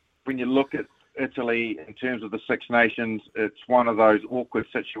 when you look at Italy in terms of the Six Nations, it's one of those awkward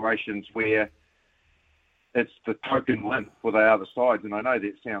situations where it's the token win for the other sides. And I know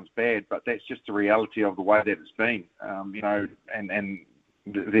that sounds bad, but that's just the reality of the way that it's been, and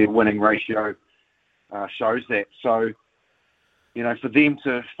their winning ratio shows that. So, for them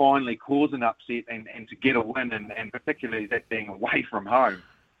to finally cause an upset and to get a win, and particularly that being away from home,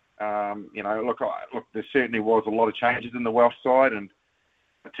 look, there certainly was a lot of changes in the Welsh side, and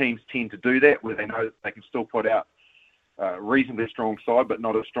teams tend to do that where they know that they can still put out a reasonably strong side, but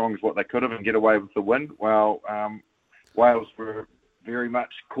not as strong as what they could have and get away with the win. Well, Wales were very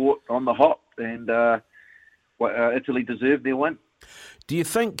much caught on the hop, and Italy deserved their win. Do you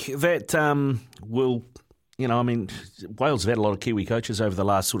think that Wales have had a lot of Kiwi coaches over the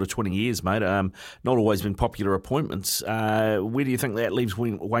last sort of 20 years, mate. Not always been popular appointments. Where do you think that leaves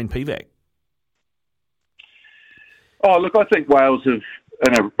Wayne Pivac? Oh, look, I think Wales have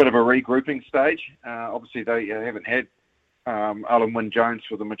in a bit of a regrouping stage. Obviously, they haven't had Alan Wynne-Jones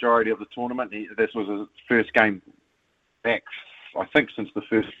for the majority of the tournament. This was his first game back, I think, since the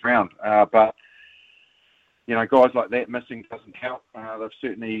first round. But, guys like that missing doesn't help. They've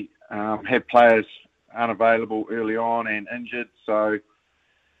certainly had players unavailable early on and injured. So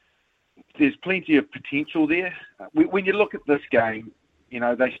there's plenty of potential there. When you look at this game,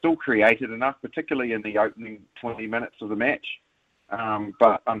 they still created enough, particularly in the opening 20 minutes of the match.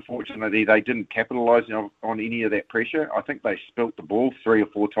 But unfortunately, they didn't capitalise on any of that pressure. I think they spilt the ball 3 or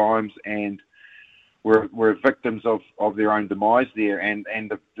 4 times and were victims of their own demise there. And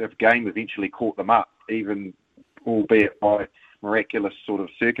the game eventually caught them up, even albeit by miraculous sort of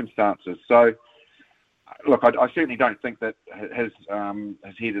circumstances. So, look, I certainly don't think that his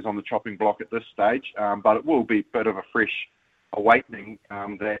head is on the chopping block at this stage. But it will be a bit of a fresh awakening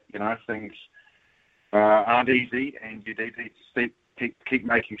that, things aren't easy, and you need to keep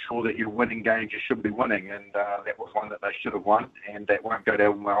making sure that you're winning games you should be winning, and that was one that they should have won, and that won't go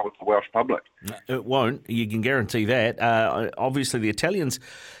down well with the Welsh public. It won't. You can guarantee that. Obviously, the Italians,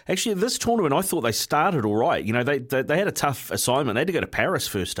 actually, this tournament, I thought they started all right. They had a tough assignment. They had to go to Paris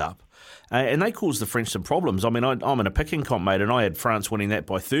first up. And they caused the French some problems. I mean, I'm in a picking comp, mate, and I had France winning that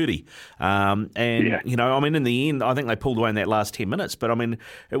by 30. In the end, I think they pulled away in that last 10 minutes. But,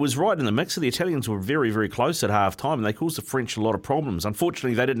 it was right in the mix. The Italians were very, very close at half-time, and they caused the French a lot of problems.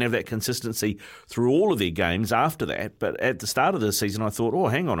 Unfortunately, they didn't have that consistency through all of their games after that. But at the start of the season, I thought,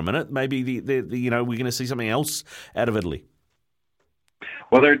 hang on a minute, maybe we're going to see something else out of Italy.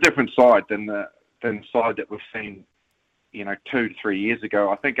 Well, they're a different side than the side that we've seen 2 to 3 years ago.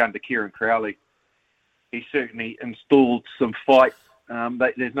 I think under Kieran Crowley, he certainly installed some fight.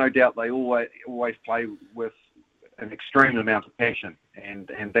 There's no doubt they always play with an extreme amount of passion, and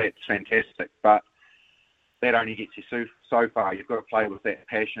that's fantastic. But that only gets you so far. You've got to play with that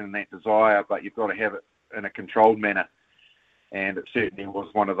passion and that desire, but you've got to have it in a controlled manner. And it certainly was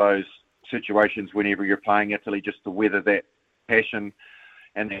one of those situations whenever you're playing Italy, just to weather that passion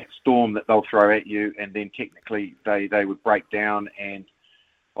and that storm that they'll throw at you, and then technically they would break down and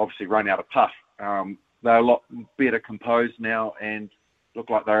obviously run out of puff. They're a lot better composed now and look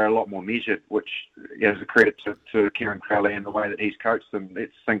like they're a lot more measured, which is a credit to Kieran Crowley and the way that he's coached them.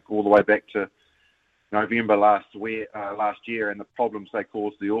 Let's think all the way back to November last year and the problems they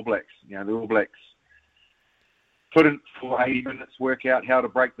caused the All Blacks. The All Blacks couldn't for 80 minutes work out how to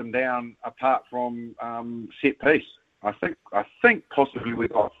break them down apart from set piece. I think possibly we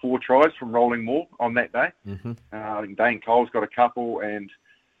got 4 tries from rolling more on that day. Mm-hmm. I think Dane Cole's got a couple, and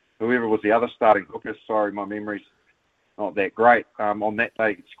whoever was the other starting hooker, sorry, my memory's not that great, on that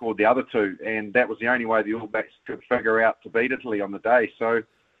day scored the other two, and that was the only way the All Blacks could figure out to beat Italy on the day. So,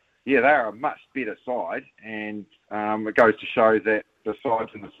 yeah, they're a much better side, and it goes to show that the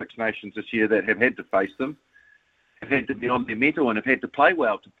sides in the Six Nations this year that have had to face them have had to be on their mettle and have had to play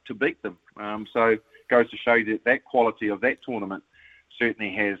well to beat them. So it goes to show that that quality of that tournament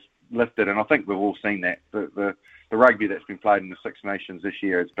certainly has lifted, and I think we've all seen that. The rugby that's been played in the Six Nations this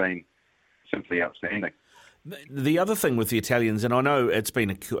year has been simply outstanding. The other thing with the Italians, and I know it's been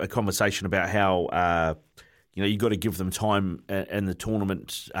a conversation about how you've got to give them time in the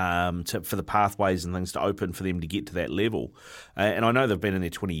tournament for the pathways and things to open for them to get to that level. And I know they've been in there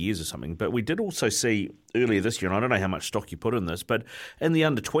 20 years or something, but we did also see earlier this year, and I don't know how much stock you put in this, but in the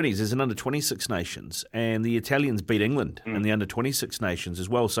under-20s, there's an under-26 nations, and the Italians beat England in the under-26 nations as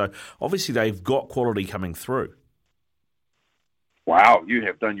well. So obviously they've got quality coming through. Wow, you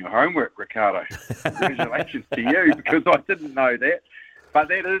have done your homework, Ricardo. Congratulations to you, because I didn't know that. But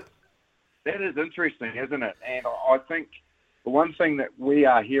that is interesting, isn't it? And I think the one thing that we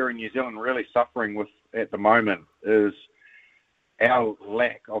are here in New Zealand really suffering with at the moment is our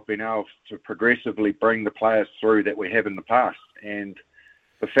lack of being able to progressively bring the players through that we have in the past. And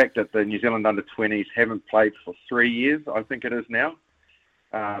the fact that the New Zealand under-20s haven't played for 3 years, I think it is now.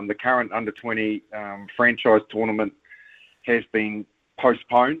 The current under-20 franchise tournament has been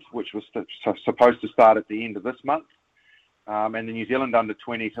postponed, which was supposed to start at the end of this month. And the New Zealand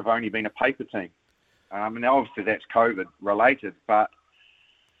under-20s have only been a paper team. And now obviously that's COVID related, but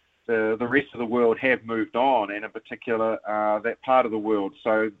the rest of the world have moved on, and in particular that part of the world.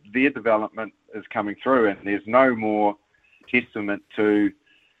 So their development is coming through, and there's no more testament to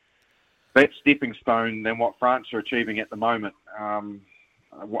that stepping stone than what France are achieving at the moment.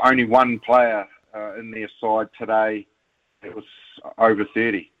 Only one player in their side today that was over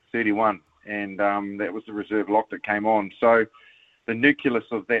 31, and that was the reserve lock that came on. So the nucleus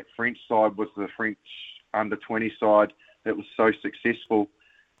of that French side was the French under-20 side that was so successful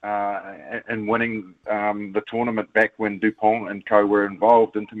in winning the tournament back when Dupont and co were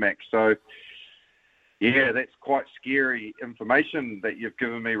involved, Intermax. So, yeah, that's quite scary information that you've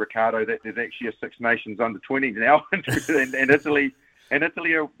given me, Ricardo, that there's actually a Six Nations under-20 now, and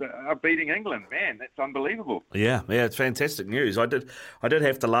Italy are beating England. Man, that's unbelievable. Yeah, it's fantastic news. I did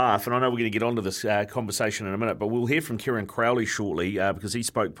have to laugh, and I know we're going to get onto this conversation in a minute, but we'll hear from Kieran Crowley shortly because he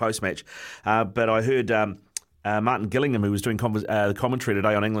spoke post-match. But I heard Martin Gillingham, who was doing the commentary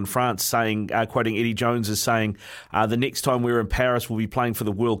today on England-France, saying, quoting Eddie Jones, as saying, the next time we're in Paris, we'll be playing for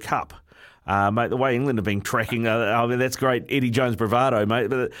the World Cup. Mate, the way England have been tracking, I mean, that's great Eddie Jones bravado, mate.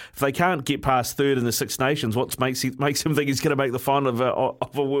 But if they can't get past third in the Six Nations, what makes him think he's going to make the final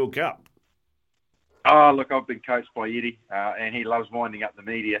of a World Cup? Oh, look, I've been coached by Eddie, and he loves winding up the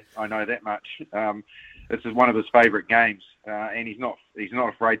media. I know that much. This is one of his favourite games, and he's not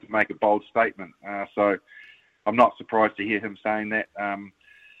afraid to make a bold statement. So I'm not surprised to hear him saying that.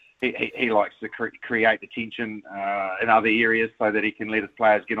 He likes to create attention in other areas so that he can let his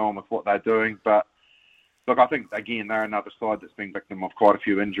players get on with what they're doing. But look, I think again they're another side that's been victim of quite a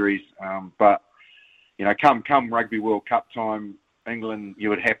few injuries. But you know, come Rugby World Cup time, England, you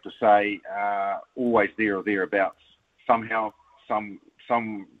would have to say, always there or thereabouts. Somehow,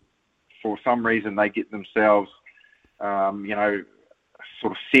 for some reason, they get themselves, sort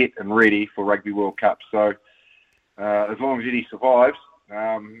of set and ready for Rugby World Cup. So as long as Eddie survives,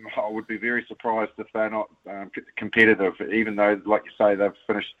 I would be very surprised if they're not competitive, even though, like you say, they've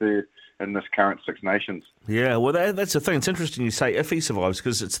finished third in this current Six Nations. Yeah, well, that's the thing. It's interesting you say if he survives,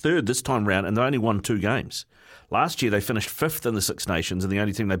 because it's third this time round, and they only won 2 games. Last year they finished 5th in the Six Nations, and the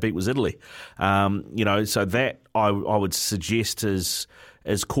only team they beat was Italy. So that I would suggest is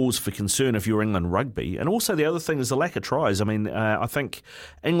cause for concern if you're England rugby. And also the other thing is the lack of tries. I mean, I think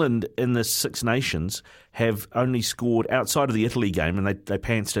England in the Six Nations have only scored, outside of the Italy game, and they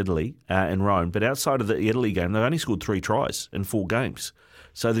pantsed Italy in Rome, but outside of the Italy game, they've only scored 3 tries in 4 games.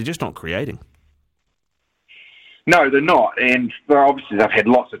 So they're just not creating. No, they're not. And obviously they've had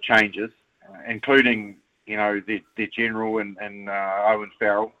lots of changes, including, their general and Owen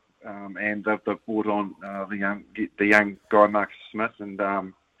Farrell. And they've brought on the young guy Marcus Smith,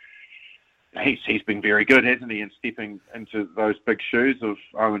 and he's been very good, hasn't he, in stepping into those big shoes of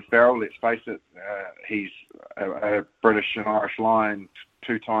Owen Farrell. Let's face it, he's a British and Irish Lion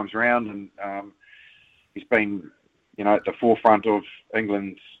 2 times round, and he's been, at the forefront of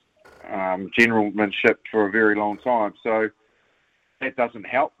England's generalmanship for a very long time. So that doesn't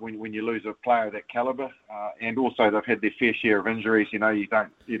help when you lose a player of that calibre, and also they've had their fair share of injuries. You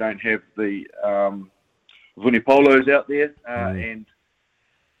don't have the Vunipolos out there, and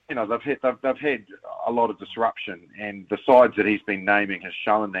they've had a lot of disruption, and the sides that he's been naming has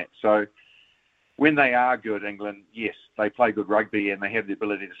shown that. So when they are good, England, yes, they play good rugby and they have the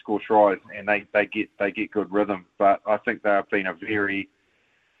ability to score tries, and they get good rhythm. But I think they have been a very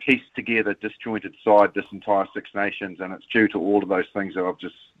pieced together, disjointed side this entire Six Nations, and it's due to all of those things that I've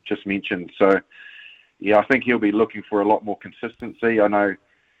just mentioned. So yeah, I think he'll be looking for a lot more consistency. I know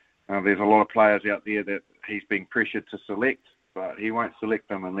there's a lot of players out there that he's being pressured to select, but he won't select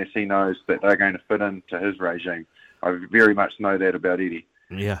them unless he knows that they're going to fit into his regime. I very much know that about Eddie.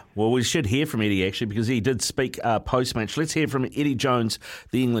 Yeah, well, we should hear from Eddie, actually, because he did speak post-match. Let's hear from Eddie Jones,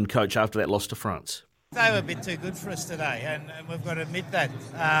 the England coach, after that loss to France. They were a bit too good for us today, and we've got to admit that.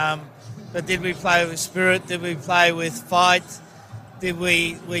 But did we play with spirit? Did we play with fight? Did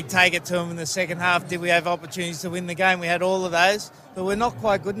we take it to them in the second half? Did we have opportunities to win the game? We had all of those, but we're not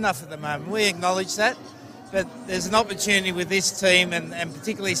quite good enough at the moment. We acknowledge that, but there's an opportunity with this team and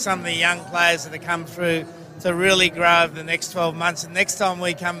particularly some of the young players that have come through to really grow over the next 12 months. And next time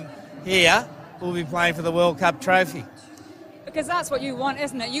we come here, we'll be playing for the World Cup trophy. Because that's what you want,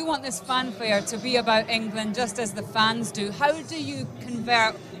 isn't it? You want this fanfare to be about England just as the fans do. How do you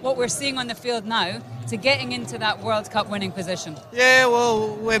convert what we're seeing on the field now to getting into that World Cup winning position? Yeah,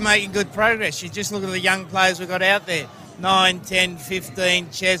 well, we're making good progress. You just look at the young players we've got out there. 9, 10, 15,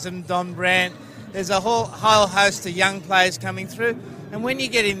 Chesham, Don Brand. There's a whole host of young players coming through. And when you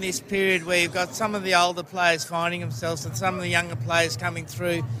get in this period where you've got some of the older players finding themselves and some of the younger players coming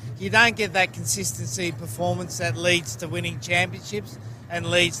through, you don't get that consistency performance that leads to winning championships and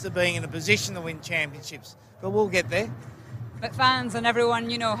leads to being in a position to win championships. But we'll get there. But fans and everyone,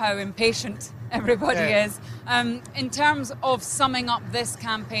 you know how impatient everybody is. In terms of summing up this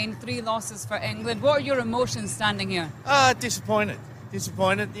campaign, 3 losses for England, what are your emotions standing here? Disappointed.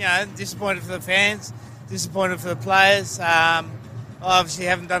 Disappointed for the fans, disappointed for the players. I obviously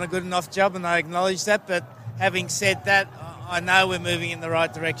haven't done a good enough job, and I acknowledge that, but having said that, I know we're moving in the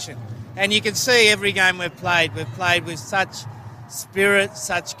right direction. And you can see every game we've played with such spirit,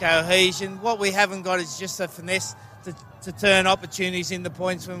 such cohesion. What we haven't got is just a finesse to turn opportunities into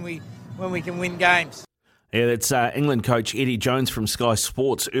points when we can win games. Yeah, that's England coach Eddie Jones from Sky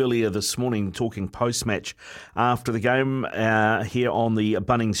Sports earlier this morning talking post-match after the game here on the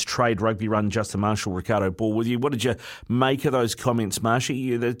Bunnings Trade Rugby Run. Justin Marshall, Ricardo Ball with you. What did you make of those comments, Marshy?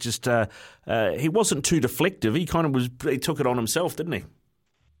 He wasn't too deflective. He took it on himself, didn't he?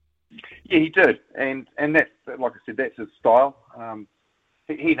 Yeah, he did. And that's, like I said, that's his style.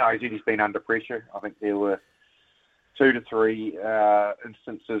 He knows Eddie's been under pressure. I think there were 2 to 3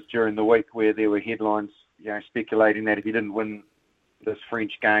 instances during the week where there were headlines, speculating that if he didn't win this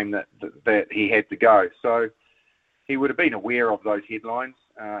French game that he had to go. So he would have been aware of those headlines,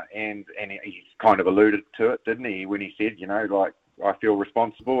 and he kind of alluded to it, didn't he, when he said, I feel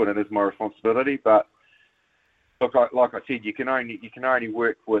responsible and it is my responsibility. But look, like I said, you can only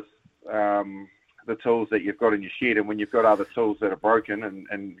work with the tools that you've got in your shed, and when you've got other tools that are broken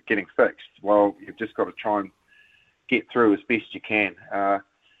and getting fixed, well, you've just got to try and get through as best you can.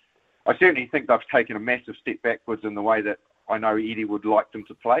 I certainly think they've taken a massive step backwards in the way that I know Eddie would like them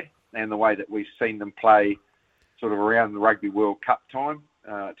to play, and the way that we've seen them play sort of around the Rugby World Cup time,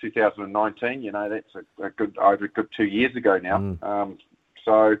 2019. That's over a good 2 years ago now.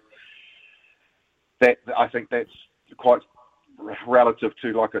 So that, I think that's quite relative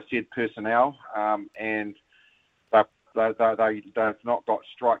to, like I said, personnel, and they've not got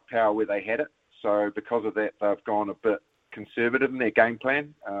strike power where they had it. So because of that, they've gone a bit conservative in their game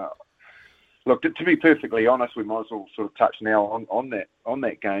plan. Look, to be perfectly honest, we might as well sort of touch now on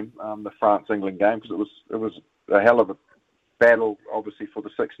that game, the France-England game, because it was a hell of a battle, obviously, for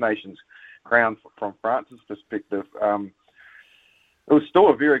the Six Nations crown from France's perspective. It was still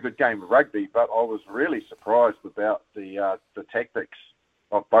a very good game of rugby, but I was really surprised about the tactics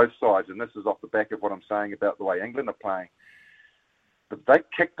of both sides, and this is off the back of what I'm saying about the way England are playing. But they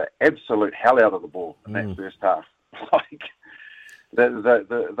kicked the absolute hell out of the ball in that first half. Like the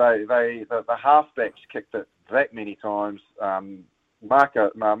halfbacks kicked it that many times.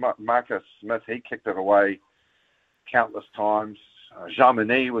 Marcus Smith, he kicked it away countless times.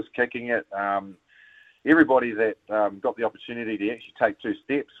 Jamini was kicking it. Everybody that got the opportunity to actually take 2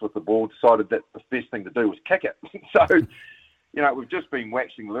 steps with the ball decided that the best thing to do was kick it. So, we've just been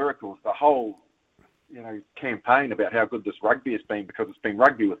waxing lyricals the whole campaign about how good this rugby has been, because it's been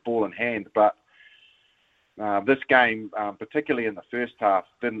rugby with ball in hand. But this game, particularly in the first half,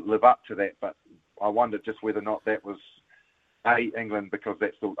 didn't live up to that. But I wonder just whether or not that was, A, England, because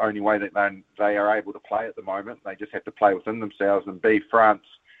that's the only way that they are able to play at the moment. They just have to play within themselves. And B, France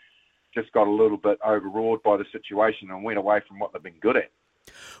just got a little bit overawed by the situation and went away from what they've been good at.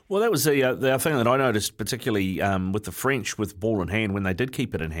 Well, that was the thing that I noticed, particularly with the French, with ball in hand, when they did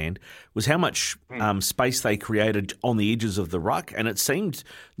keep it in hand, was how much space they created on the edges of the ruck, and it seemed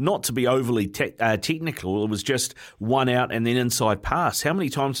not to be overly technical. It was just one out and then inside pass. How many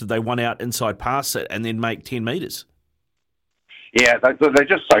times did they one out, inside pass it, and then make 10 metres? Yeah, they're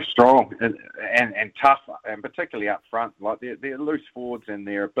just so strong and tough, and particularly up front. Like their loose forwards and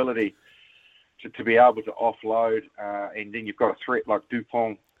their ability to be able to offload, and then you've got a threat like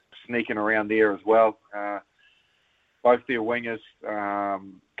Dupont sneaking around there as well. Both their wingers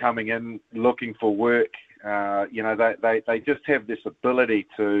coming in, looking for work. They just have this ability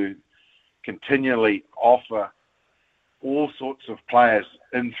to continually offer all sorts of players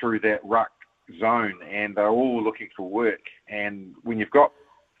in through that ruck zone, and they're all looking for work. And when you've got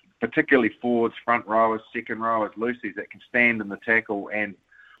particularly forwards, front rowers, second rowers, loosies that can stand in the tackle and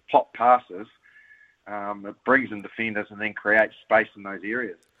pop passes, it brings in defenders and then creates space in those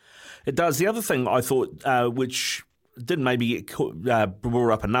areas. It does. The other thing I thought, which didn't maybe get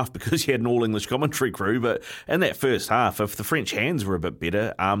brought up enough because you had an all-English commentary crew, but in that first half, if the French hands were a bit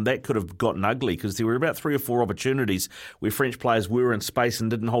better, that could have gotten ugly, because there were about 3 or 4 opportunities where French players were in space and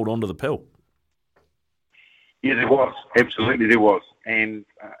didn't hold on to the pill. Yeah, there was. Absolutely there was. And,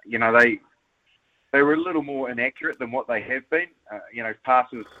 they were a little more inaccurate than what they have been.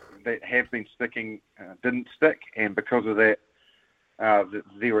 Passes that have been sticking didn't stick, and because of that,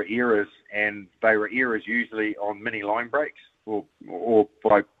 there were errors, and they were errors usually on mini line breaks or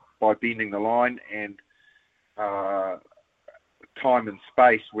by bending the line, and time and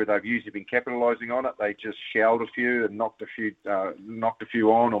space where they've usually been capitalising on it. They just shelled a few and knocked a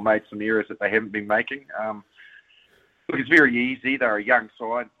few on, or made some errors that they haven't been making. Look, it's very easy. They're a young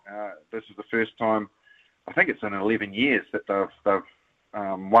side. This is the first time, I think it's in 11 years, that they've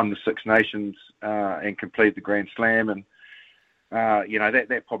won the Six Nations and completed the Grand Slam, and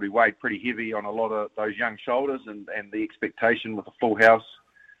that probably weighed pretty heavy on a lot of those young shoulders, and the expectation with a full house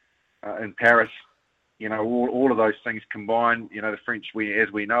in Paris. All of those things combined. The French,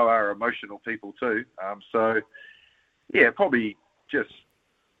 as we know, are emotional people too. Probably just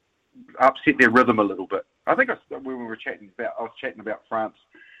upset their rhythm a little bit. I think I was chatting about France,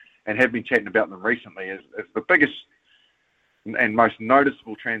 and have been chatting about them recently, is the biggest and most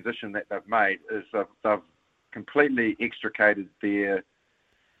noticeable transition that they've made is they've completely extricated their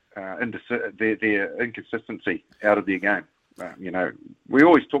inconsistency out of their game. We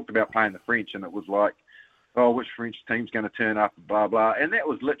always talked about playing the French, and it was like, which French team's going to turn up, blah, blah. And that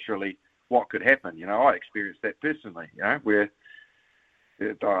was literally what could happen. I experienced that personally, where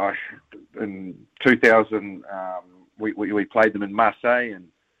in 2000, we played them in Marseille, and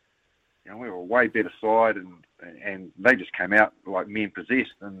we were a way better side, and they just came out like men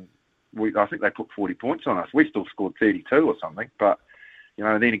possessed, and I think they put 40 points on us. We still scored 32 or something, but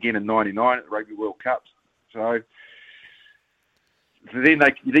then again in '99 at the Rugby World Cup. So then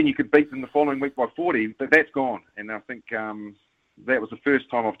you could beat them the following week by 40, but that's gone. And I think that was the first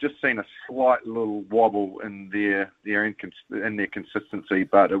time I've just seen a slight little wobble in their consistency,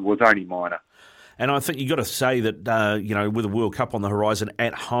 but it was only minor. And I think you've got to say that with the World Cup on the horizon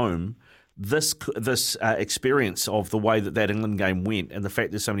at home, this experience of the way that England game went, and the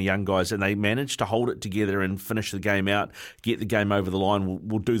fact there's so many young guys and they managed to hold it together and finish the game out, get the game over the line,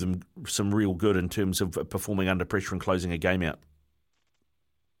 will do them some real good in terms of performing under pressure and closing a game out.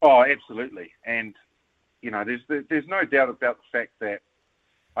 Oh, absolutely. And there's no doubt about the fact that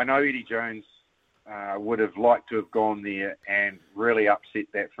I know Eddie Jones would have liked to have gone there and really upset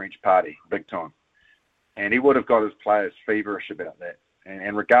that French party big time, and he would have got his players feverish about that.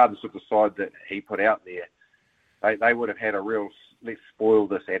 And regardless of the side that he put out there, they would have had a real let's spoil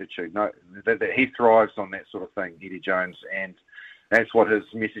this attitude. No, that he thrives on that sort of thing, Eddie Jones, and that's what his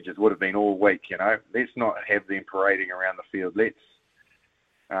messages would have been all week. Let's not have them parading around the field. Let's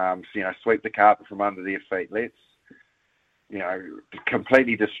sweep the carpet from under their feet. Let's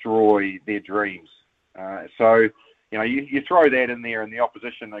completely destroy their dreams. So you throw that in there, and the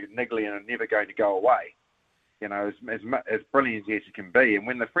opposition are niggly and are never going to go away. As brilliant as you can be. And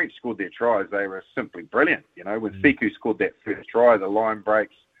when the French scored their tries, they were simply brilliant. When Sekou scored that first try, the line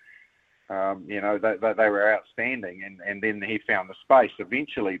breaks, they were outstanding. And then he found the space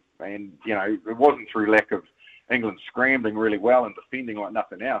eventually. And, it wasn't through lack of England scrambling really well and defending like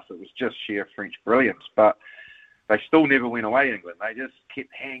nothing else. It was just sheer French brilliance. But they still never went away, England. They just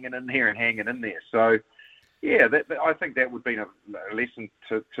kept hanging in there and hanging in there. So, yeah, I think that would be a lesson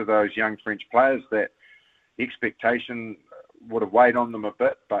to those young French players, that expectation would have weighed on them a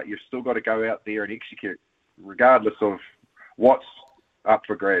bit, but you've still got to go out there and execute, regardless of what's up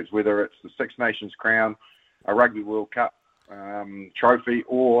for grabs, whether it's the Six Nations crown, a Rugby World Cup, trophy,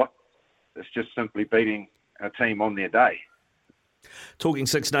 or it's just simply beating a team on their day. Talking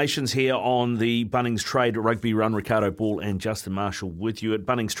Six Nations here on the Bunnings Trade Rugby Run. Ricardo Ball and Justin Marshall with you at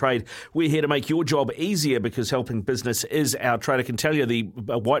Bunnings Trade. We're here to make your job easier because helping business is our trade. I can tell you the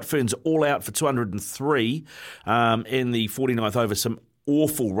White Ferns all out for 203 in the 49th over. Some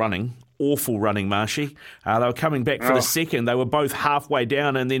awful running, Marshy. They were coming back for the second. They were both halfway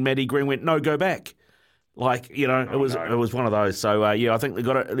down, and then Matty Green went, "No, go back." It was one of those. So, I think they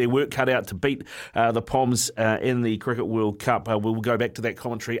got their work cut out to beat the Poms in the Cricket World Cup. We'll go back to that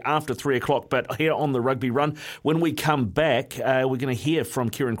commentary after 3 o'clock. But here on the Rugby Run, when we come back, we're going to hear from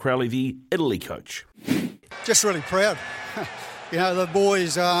Kieran Crowley, the Italy coach. Just really proud. The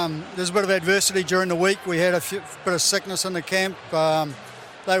boys, there's a bit of adversity during the week. We had a bit of sickness in the camp.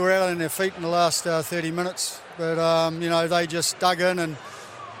 They were out on their feet in the last 30 minutes. But, they just dug in, and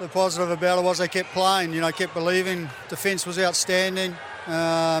the positive about it was they kept playing, kept believing. Defence was outstanding,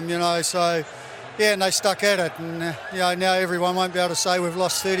 and they stuck at it. And, now everyone won't be able to say we've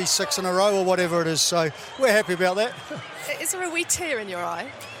lost 36 in a row or whatever it is. So we're happy about that. Is there a wee tear in your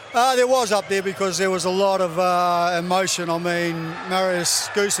eye? There was up there because there was a lot of emotion. I mean, Marius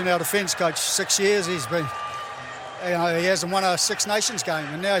Goosen, our defence coach, 6 years he's been, he hasn't won a Six Nations game,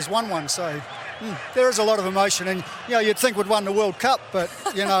 and now he's won one. So there is a lot of emotion, and you'd think we'd won the World Cup, but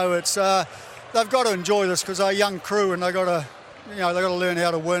it's they've got to enjoy this because they're a young crew and they've got to learn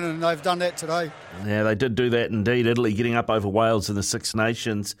how to win, and they've done that today. Yeah, they did do that indeed. Italy getting up over Wales in the Six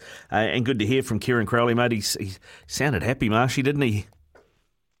Nations, and good to hear from Kieran Crowley, mate. He sounded happy, Marshy, didn't he?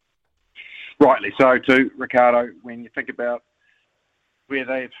 Rightly so too, Ricardo. When you think about where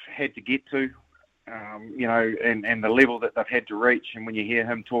they've had to get to, and the level that they've had to reach, and when you hear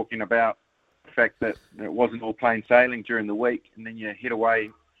him talking about the fact that it wasn't all plain sailing during the week, and then you head away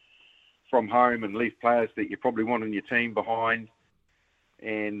from home and leave players that you probably want in your team behind,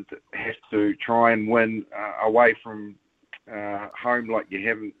 and have to try and win away from home like you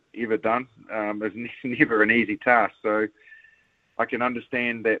haven't ever done, is never an easy task. So I can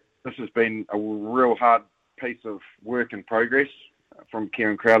understand that this has been a real hard piece of work in progress from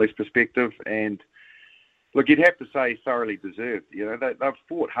Kieran Crowley's perspective, and look, you'd have to say thoroughly deserved. They've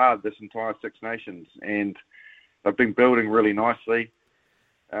fought hard this entire Six Nations, and they've been building really nicely.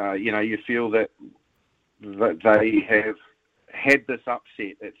 You feel that they have had this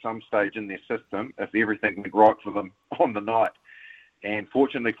upset at some stage in their system if everything went right for them on the night. And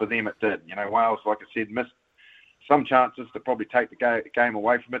fortunately for them, it did. Wales, like I said, missed some chances to probably take the game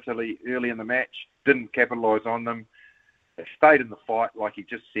away from Italy early in the match, didn't capitalise on them. They stayed in the fight, like he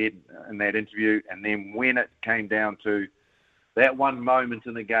just said in that interview, and then when it came down to that one moment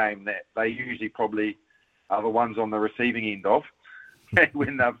in the game that they usually probably are the ones on the receiving end of,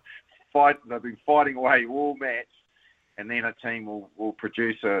 when they've been fighting away all match, and then a team will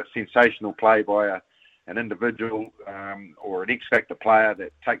produce a sensational play by an individual or an X-factor player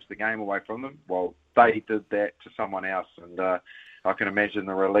that takes the game away from them. Well, they did that to someone else, and I can imagine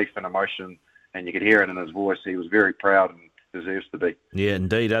the relief and emotion, and you could hear it in his voice. He was very proud and deserves to be. Yeah,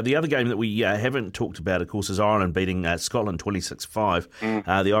 indeed. The other game that we haven't talked about, of course, is Ireland beating Scotland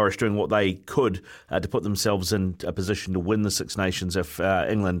 26-5. The Irish doing what they could to put themselves in a position to win the Six Nations if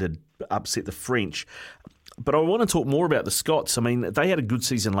England had upset the French. But I want to talk more about the Scots. I mean, they had a good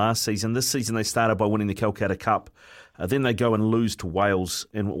season last season. This season they started by winning the Calcutta Cup. Then they go and lose to Wales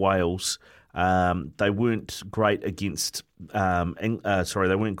in Wales. They weren't great against they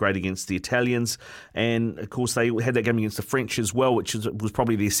weren't great against the Italians, and of course they had that game against the French as well, which was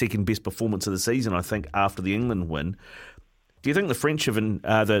probably their second best performance of the season, I think, after the England win. Do you think the French have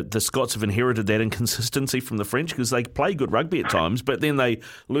the Scots have inherited that inconsistency from the French, because they play good rugby at times, but then they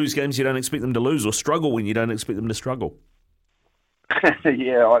lose games you don't expect them to lose, or struggle when you don't expect them to struggle?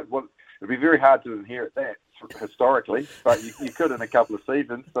 Yeah, it'd be very hard to inherit that historically, but you could in a couple of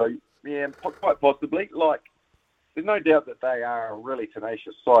seasons. So yeah, quite possibly. Like, there's no doubt that they are a really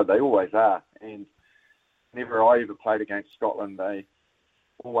tenacious side. They always are. And whenever I ever played against Scotland, they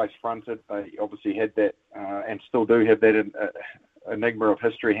always fronted. They obviously had that, and still do have that enigma of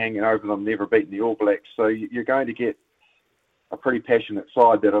history hanging over them, never beating the All Blacks. So you're going to get a pretty passionate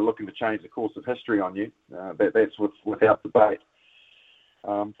side that are looking to change the course of history on you. That's without debate.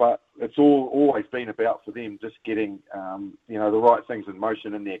 But it's always been about, for them, just getting the right things in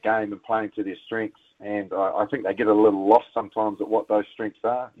motion in their game and playing to their strengths. And I think they get a little lost sometimes at what those strengths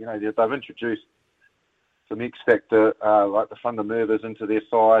are. They've introduced some X factor like the Thunder Mervers into their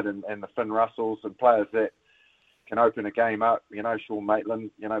side, and the Finn Russells, and players that can open a game up. Sean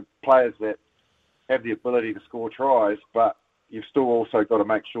Maitland. Players that have the ability to score tries, but you've still also got to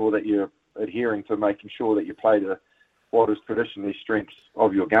make sure that you're adhering to making sure that you play to what is traditionally strengths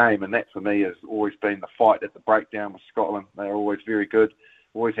of your game, and that for me has always been the fight at the breakdown with Scotland. They're always very good,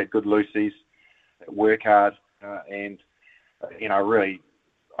 always had good loosies, work hard, and really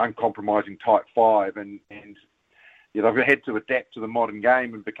uncompromising tight five, and they've had to adapt to the modern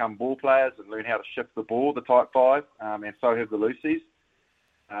game and become ball players and learn how to shift the ball, the tight five, and so have the loosies.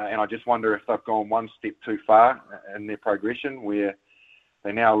 And I just wonder if they've gone one step too far in their progression, where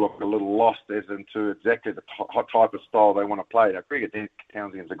they now look a little lost as into exactly the type of style they want to play. Now, Greg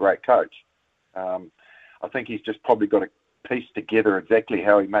Townsend's a great coach. I think he's just probably got to piece together exactly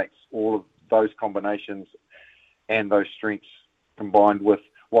how he makes all of those combinations and those strengths combined with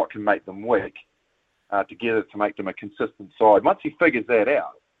what can make them weak together to make them a consistent side. Once he figures that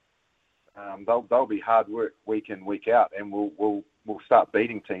out, they'll be hard work week in, week out, and we'll start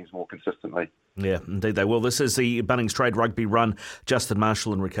beating teams more consistently. Yeah, indeed they will. This is the Bunnings Trade Rugby Run. Justin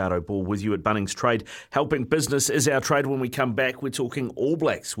Marshall and Ricardo Ball with you at Bunnings Trade. Helping business is our trade. When we come back, we're talking All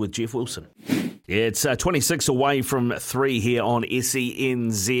Blacks with Jeff Wilson. Yeah, it's 26 away from 3 here on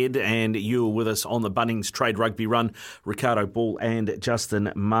SENZ, and you're with us on the Bunnings Trade Rugby Run. Ricardo Ball and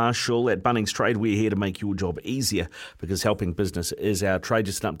Justin Marshall. At Bunnings Trade, we're here to make your job easier because helping business is our trade.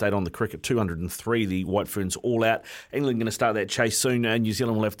 Just an update on the cricket, 203, the White Ferns all out. England going to start that chase soon. New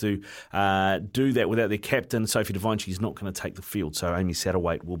Zealand will have to do that without their captain. Sophie Devine, she's not going to take the field, so Amy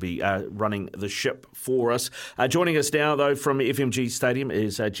Satterwhite will be running the ship for us. Joining us now, though, from FMG Stadium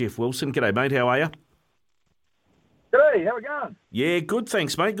is Jeff Wilson. G'day, mate. How are you? G'day, how we going? Yeah, good,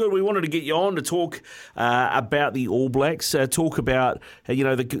 thanks, mate. Good. We wanted to get you on to talk about the All Blacks, talk about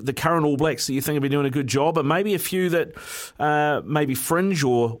the current All Blacks that you think have been doing a good job, and maybe a few that maybe fringe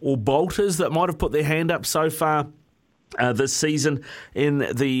or bolters that might have put their hand up so far this season in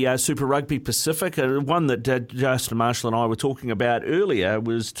the Super Rugby Pacific. One that Justin Marshall and I were talking about earlier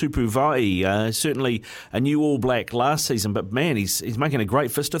was Tupu Vai, certainly a new All Black last season, but man, he's making a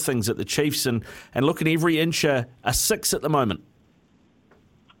great fist of things at the Chiefs and looking every inch a 6 at the moment.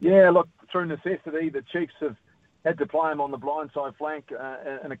 Yeah, look, through necessity, the Chiefs have had to play him on the blindside flank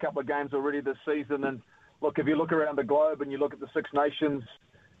in a couple of games already this season. And look, if you look around the globe and you look at the Six Nations,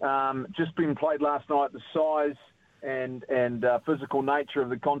 just been played last night, the size and physical nature of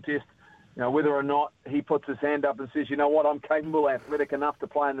the contest, whether or not he puts his hand up and says, you know what, I'm capable, athletic enough to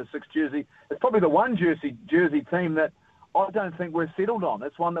play in the 6 jersey. It's probably the one jersey team that I don't think we're settled on.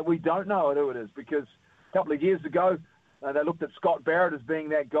 It's one that we don't know who it is, because a couple of years ago they looked at Scott Barrett as being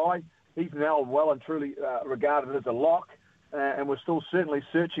that guy. He's now well and truly regarded as a lock, and we're still certainly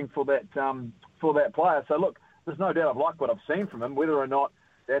searching for that player. So look, there's no doubt I like what I've seen from him. Whether or not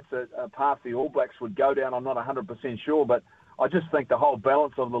that's a path the All Blacks would go down, I'm not 100% sure, but I just think the whole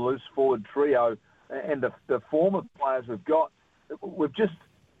balance of the loose forward trio and the form of players we've got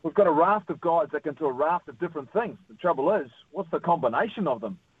a raft of guys that can do a raft of different things. The trouble is, what's the combination of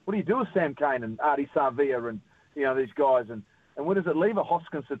them? What do you do with Sam Cane and Ardie Savea and these guys, and where does it leave a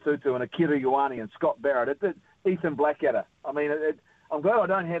Hoskins Satutu and a Kira Ioane and Scott Barrett, Ethan Blackadder? I mean, I'm glad I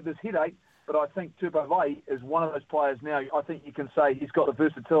don't have this headache. But I think Tupu Vai is one of those players now. I think you can say he's got the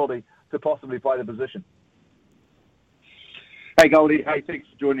versatility to possibly play the position. Hey, Goldie. Hey, thanks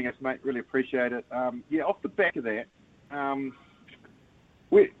for joining us, mate. Really appreciate it. Off the back of that,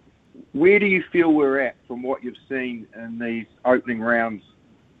 where do you feel we're at from what you've seen in these opening rounds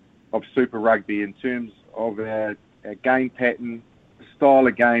of Super Rugby in terms of our game pattern, the style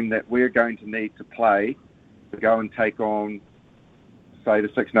of game that we're going to need to play to go and take on, say, the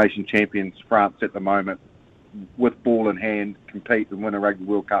Six Nation champions, France at the moment, with ball in hand, compete and win a Rugby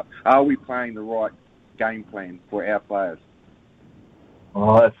World Cup? Are we playing the right game plan for our players?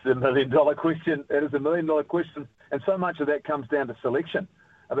 Oh, that's $1 million question. It is $1 million question. And so much of that comes down to selection,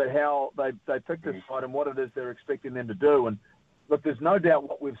 about how they pick this side and what it is they're expecting them to do. And look, there's no doubt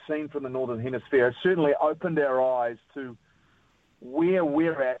what we've seen from the Northern Hemisphere has certainly opened our eyes to where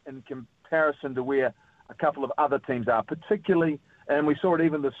we're at in comparison to where a couple of other teams are, particularly, and we saw it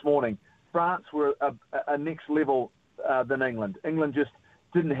even this morning, France were a next level than England. England just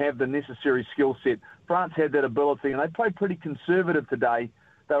didn't have the necessary skill set. France had that ability, and they played pretty conservative today.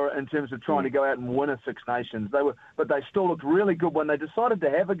 They were in terms of trying to go out and win a Six Nations. But they still looked really good when they decided to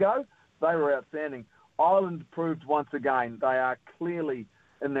have a go. They were outstanding. Ireland proved once again they are clearly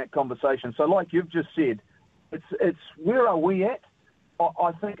in that conversation. So, like you've just said, it's where are we at?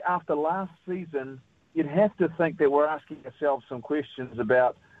 I think after last season, you'd have to think that we're asking ourselves some questions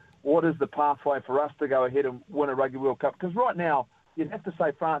about what is the pathway for us to go ahead and win a Rugby World Cup. Because right now, you'd have to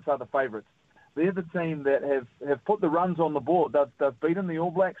say France are the favourites. They're the team that have put the runs on the board. They've beaten the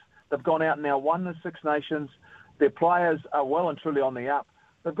All Blacks. They've gone out and now won the Six Nations. Their players are well and truly on the up.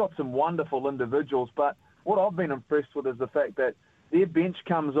 They've got some wonderful individuals, but what I've been impressed with is the fact that their bench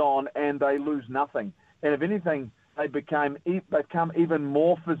comes on and they lose nothing. And if anything, they become even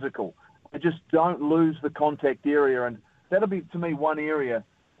more physical. They just don't lose the contact area, and that'll be, to me, one area.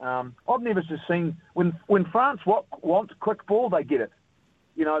 I've never just seen, when France wants quick ball, they get it.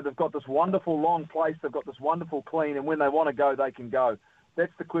 You know, they've got this wonderful long place, they've got this wonderful clean, and when they want to go, they can go.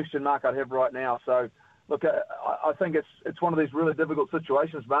 That's the question mark I'd have right now. So, look, I think it's one of these really difficult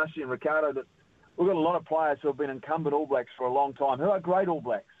situations, Marshy and Ricardo, that we've got a lot of players who have been incumbent All Blacks for a long time, who are great All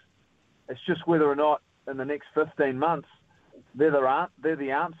Blacks. It's just whether or not in the next 15 months they're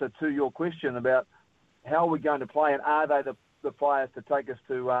the answer to your question about how we're going to play, and are they the players to take us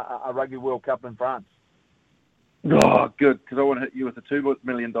to a Rugby World Cup in France? Oh, good, because I want to hit you with a $2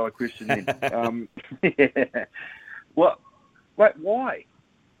 million question then. Yeah. Well, wait, why?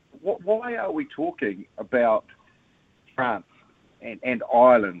 Why are we talking about France and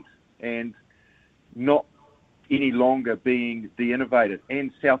Ireland and not any longer being the innovators,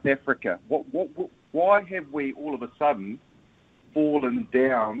 and South Africa? Why have we all of a sudden fallen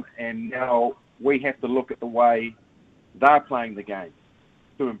down, and now we have to look at the way they're playing the game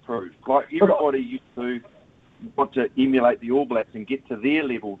to improve? Like, everybody used to want to emulate the All Blacks and get to their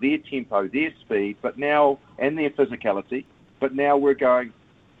level, their tempo, their speed, but now, and their physicality, but now we're going,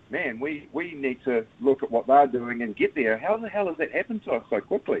 man, we need to look at what they're doing and get there. How the hell has that happened to us so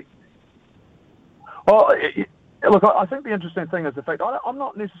quickly? Well, look, I think the interesting thing is the fact, I'm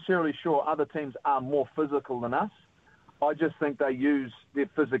not necessarily sure other teams are more physical than us. I just think they use their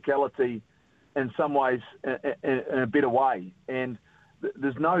physicality in some ways in a better way. And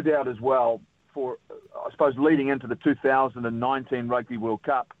there's no doubt as well, for, I suppose, leading into the 2019 Rugby World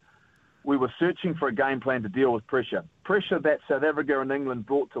Cup, we were searching for a game plan to deal with pressure that South Africa and England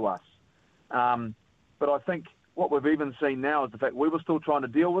brought to us. But I think what we've even seen now is the fact we were still trying to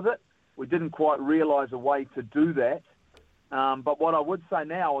deal with it. We didn't quite realise a way to do that. But what I would say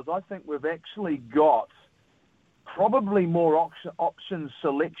now is I think we've actually got probably more options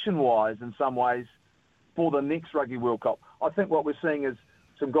selection-wise in some ways for the next Rugby World Cup. I think what we're seeing is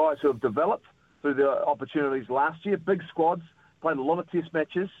some guys who have developed through the opportunities last year, big squads, playing a lot of test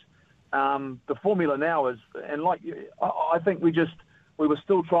matches. The formula now is, and I think we were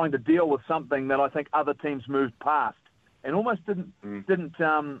still trying to deal with something that I think other teams moved past and almost didn't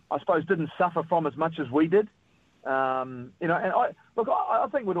suffer from as much as we did. And I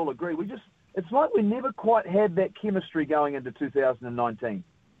think we'd all agree. It's like we never quite had that chemistry going into 2019.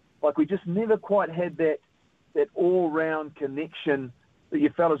 Like we just never quite had that all-round connection that you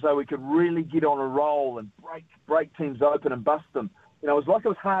felt as though we could really get on a roll and break teams open and bust them. You know, it was like it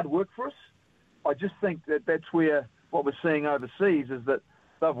was hard work for us. I just think that's where what we're seeing overseas is that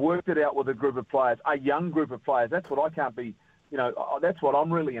they've worked it out with a group of players, a young group of players. That's what I can't be, that's what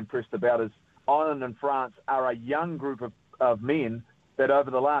I'm really impressed about is Ireland and France are a young group of men that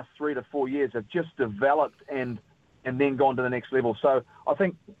over the last 3 to 4 years have just developed and then gone to the next level. So I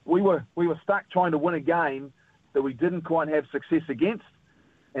think we were stuck trying to win a game that we didn't quite have success against,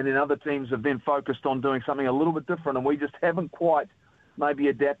 and then other teams have then focused on doing something a little bit different, and we just haven't quite maybe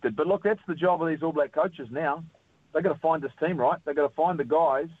adapted. But look, that's the job of these All Black coaches now. They've got to find this team, right? They've got to find the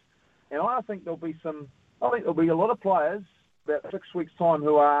guys. And I think there'll be a lot of players about 6 weeks' time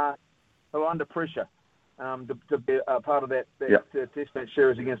who are under pressure to be a part of that test match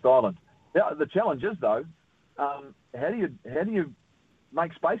series against Ireland. Now, the challenge is, though, how do you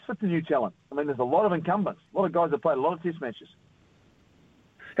make space for the new talent? I mean, there's a lot of incumbents, a lot of guys that played a lot of test matches.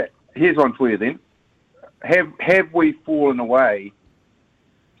 Here's one for you then. Have we fallen away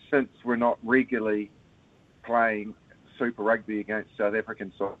since we're not regularly playing Super Rugby against South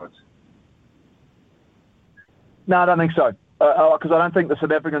African sides? No, I don't think so. Because I don't think the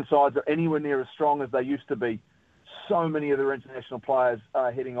South African sides are anywhere near as strong as they used to be. So many of their international players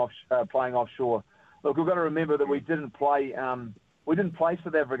are playing offshore. Look, we've got to remember that we didn't play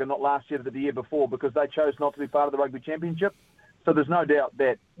South Africa not last year but the year before because they chose not to be part of the Rugby Championship. So there's no doubt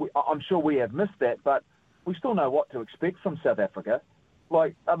that I'm sure we have missed that, but we still know what to expect from South Africa.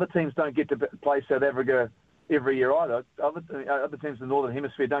 Like, other teams don't get to play South Africa every year either. Other teams in the Northern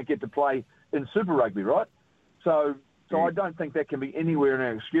Hemisphere don't get to play in Super Rugby, right? So I don't think that can be anywhere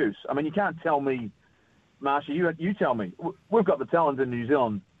an excuse. I mean, you can't tell me, Marsha, you tell me. We've got the talent in New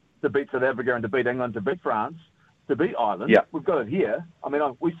Zealand to beat South Africa and to beat England, to beat France, to beat Ireland. Yeah. We've got it here. I mean,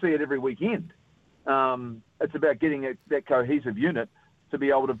 we see it every weekend. It's about getting that cohesive unit to be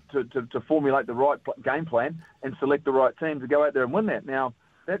able to formulate the right game plan and select the right team to go out there and win that. Now,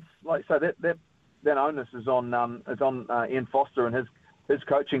 that's like so that onus is on Ian Foster and his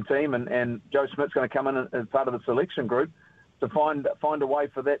coaching team, and Joe Smith's going to come in as part of the selection group to find a way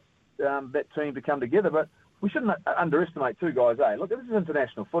for that that team to come together. But we shouldn't underestimate two guys, eh? Look, this is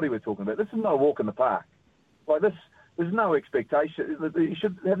international footy we're talking about. This is not a walk in the park. Like this, there's no expectation. You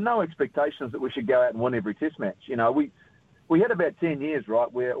should have no expectations that we should go out and win every Test match. You know, we had about 10 years, right,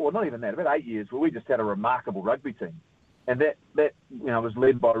 or not even that, about 8 years, where we just had a remarkable rugby team. And that was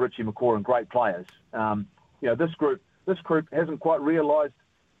led by Richie McCaw and great players. This group hasn't quite realised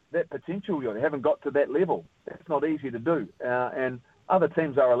that potential yet. They haven't got to that level. It's not easy to do. And other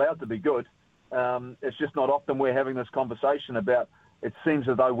teams are allowed to be good. It's just not often we're having this conversation about. It seems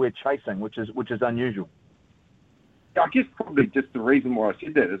as though we're chasing, which is unusual. I guess probably just the reason why I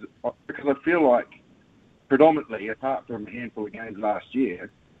said that is because I feel like predominantly, apart from a handful of games last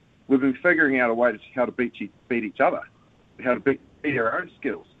year, we've been figuring out a way to how to beat each other, how to beat our own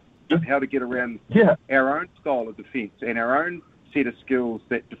skills, how to get around our own style of defence and our own set of skills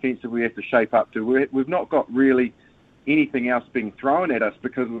that defensively we have to shape up to. We've not got really anything else being thrown at us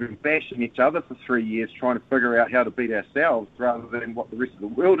because we've been bashing each other for 3 years trying to figure out how to beat ourselves rather than what the rest of the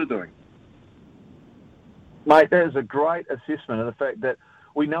world are doing. Mate, that is a great assessment of the fact that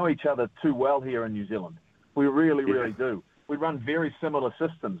we know each other too well here in New Zealand. We really, really do. We run very similar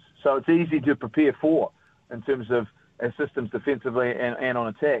systems, so it's easy to prepare for in terms of our systems defensively and on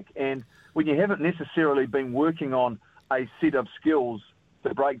attack. And when you haven't necessarily been working on a set of skills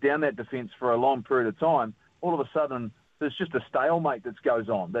to break down that defence for a long period of time, all of a sudden there's just a stalemate that goes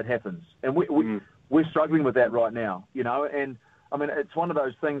on, that happens. And we're struggling with that right now, you know. And, I mean, it's one of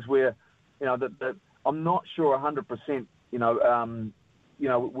those things where, you know, that I'm not sure 100%,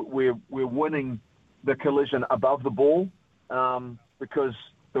 we're winning the collision above the ball because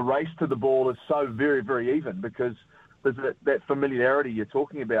the race to the ball is so very, very even because there's that familiarity you're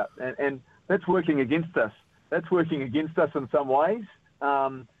talking about. And that's working against us. That's working against us in some ways.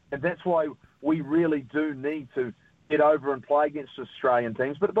 And that's why we really do need to get over and play against Australian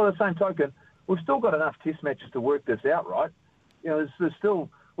teams. But by the same token, we've still got enough Test matches to work this out, right? You know,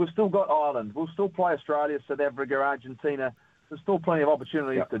 we've still got Ireland. We'll still play Australia, South Africa, Argentina. There's still plenty of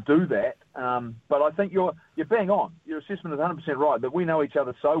opportunities to do that. But I think you're bang on. Your assessment is 100% right, that we know each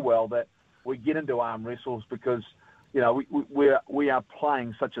other so well that we get into arm wrestles because, you know, we are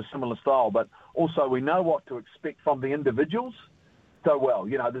playing such a similar style, but also we know what to expect from the individuals so well.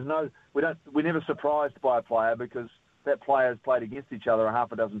 You know, we're never surprised by a player because that player has played against each other a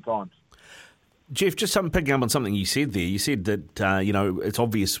half a dozen times. Jeff, just picking up on something you said there. You said that, it's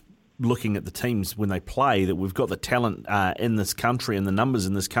obvious looking at the teams when they play that we've got the talent in this country and the numbers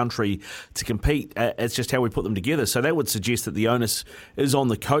in this country to compete. It's just how we put them together. So that would suggest that the onus is on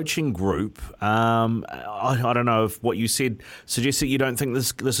the coaching group. I don't know if what you said suggests that you don't think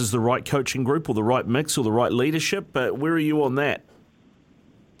this is the right coaching group or the right mix or the right leadership, but where are you on that?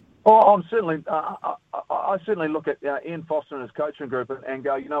 Oh, I'm certainly. I certainly look at Ian Foster and his coaching group and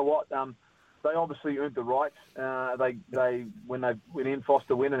go, you know what? They obviously earned the right. When Ian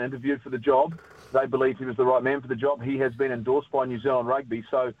Foster went and interviewed for the job, they believed he was the right man for the job. He has been endorsed by New Zealand Rugby.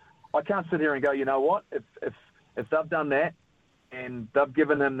 So I can't sit here and go, you know what? If they've done that and they've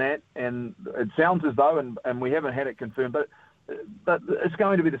given him that, and it sounds as though, and we haven't had it confirmed, but it's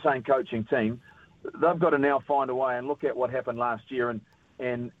going to be the same coaching team. They've got to now find a way and look at what happened last year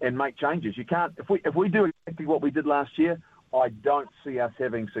and make changes. You can't if we do exactly what we did last year, I don't see us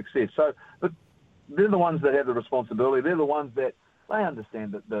having success. So, but they're the ones that have the responsibility. They're the ones that they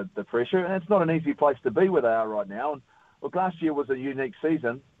understand the pressure, and it's not an easy place to be where they are right now. And look, last year was a unique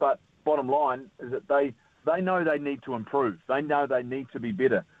season, but bottom line is that they know they need to improve. They know they need to be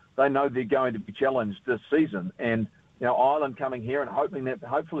better. They know they're going to be challenged this season. And you know, Ireland coming here and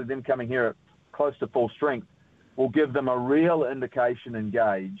hopefully them coming here at close to full strength will give them a real indication and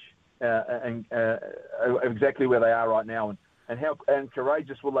gauge exactly where they are right now, and how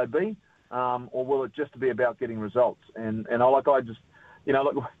courageous will they be, or will it just be about getting results? And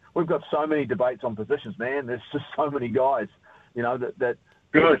we've got so many debates on positions, man. There's just so many guys, you know, that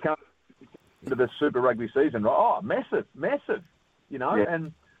come into this Super Rugby season, right? Oh, massive, you know. Yeah.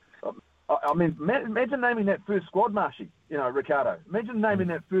 And I mean, imagine naming that first squad, Marshy. You know, Ricardo. Imagine naming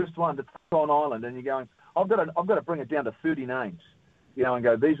that first one to take on Ireland, and you're going, I've got to bring it down to 30 names. You know, and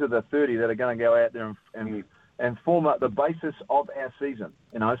go, these are the 30 that are going to go out there and form up the basis of our season.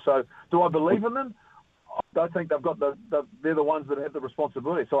 You know, so do I believe in them? I think they've got they're the ones that have the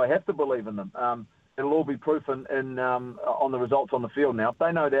responsibility. So I have to believe in them. It'll all be proof on the results on the field now. If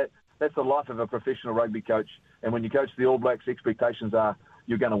they know that, that's the life of a professional rugby coach. And when you coach the All Blacks, expectations are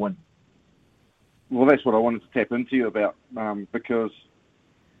you're going to win. Well, that's what I wanted to tap into you about because,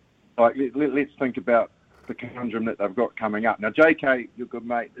 like, let's think about the conundrum that they've got coming up. Now, JK, your good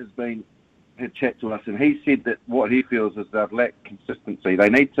mate, had chat to us, and he said that what he feels is they've lacked consistency. They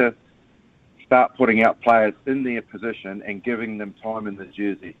need to start putting out players in their position and giving them time in the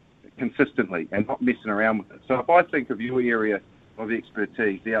jersey consistently and not messing around with it. So if I think of your area of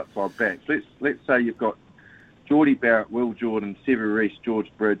expertise, the outside backs, let's say you've got Geordie Barrett, Will Jordan, Sevu Reece,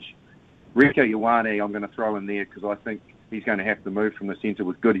 George Bridge, Rieko Ioane I'm going to throw in there because I think he's going to have to move from the centre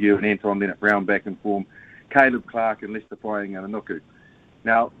with Goodhue and Anton Leonard-Brown back in form, Caleb Clark and Lester Whainganuku.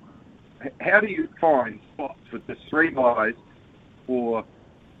 Now, how do you find spots for just 3 guys for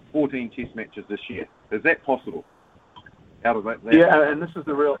 14 test matches this year? Is that possible? Out of that? Yeah, and this is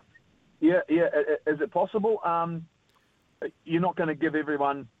the real... Yeah. Is it possible? You're not going to give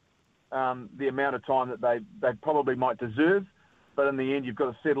everyone the amount of time that they probably might deserve, but in the end, you've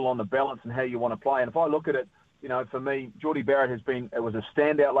got to settle on the balance and how you want to play. And if I look at it, for me, Geordie Barrett was a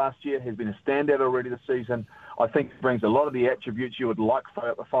standout last year, has been a standout already this season. I think he brings a lot of the attributes you would like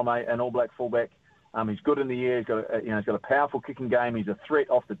from an All Black fullback. He's good in the air. He's got a powerful kicking game. He's a threat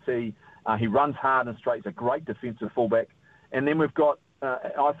off the tee. He runs hard and straight. He's a great defensive fullback. And then we've got,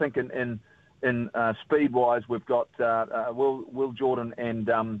 I think, in speed-wise, we've got Will Jordan and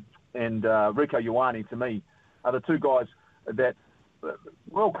Rieko Ioane, to me, are the 2 guys that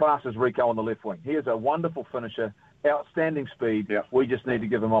world-class is Rieko on the left wing. He is a wonderful finisher, outstanding speed. Yeah. We just need to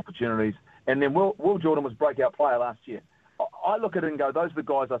give him opportunities. And then Will Jordan was breakout player last year. I look at it and go, those are the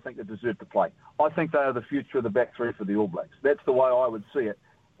guys I think that deserve to play. I think they are the future of the back three for the All Blacks. That's the way I would see it.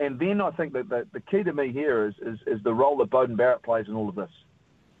 And then I think that the key to me here is the role that Beauden Barrett plays in all of this.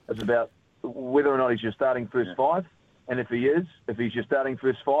 It's about whether or not he's your starting first 5. And if he's your starting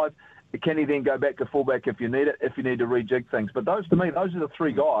first 5, can he then go back to fullback if you need it, if you need to rejig things? But those are the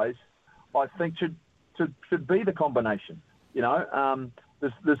 3 guys I think should be the combination.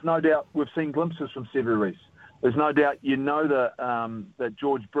 There's no doubt we've seen glimpses from Sevu Reece. There's no doubt that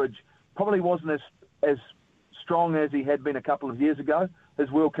George Bridge probably wasn't as strong as he had been a couple of years ago. His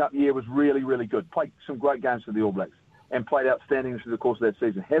World Cup year was really, really good. Played some great games for the All Blacks and played outstanding through the course of that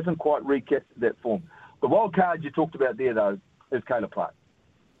season. Hasn't quite recaptured that form. The wild card you talked about there, though, is Caleb Clark.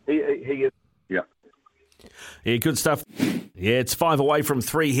 He is. Yeah, good stuff. Yeah, it's 5 away from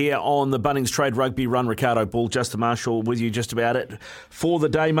 3 here on the Bunnings Trade Rugby Run. Ricardo Ball, Justin Marshall with you just about it for the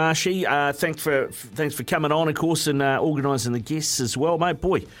day, Marshy. Thanks for coming on, of course, and organising the guests as well, mate.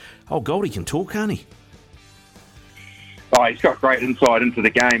 Boy, Goldie can talk, can't he? Oh, he's got great insight into the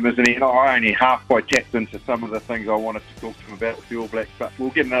game, isn't he? And I only halfway tapped into some of the things I wanted to talk to him about with the All Blacks, but we'll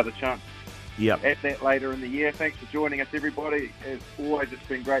get another chance at that later in the year. Thanks for joining us, everybody. As always, it's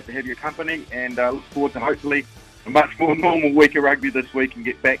been great to have your company, and look forward to hopefully a much more normal week of rugby this week and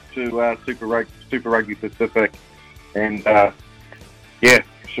get back to Super Rugby Pacific. And,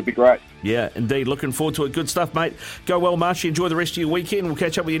 should be great. Yeah, indeed. Looking forward to it. Good stuff, mate. Go well, Marshy. Enjoy the rest of your weekend. We'll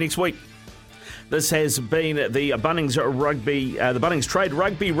catch up with you next week. This has been the Bunnings Trade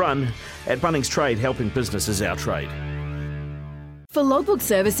Rugby Run at Bunnings Trade, helping business is our trade. For logbook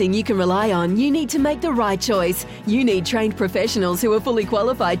servicing you can rely on, you need to make the right choice. You need trained professionals who are fully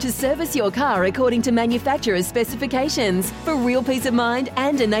qualified to service your car according to manufacturer's specifications. For real peace of mind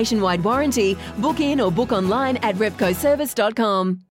and a nationwide warranty, book in or book online at repcoservice.com.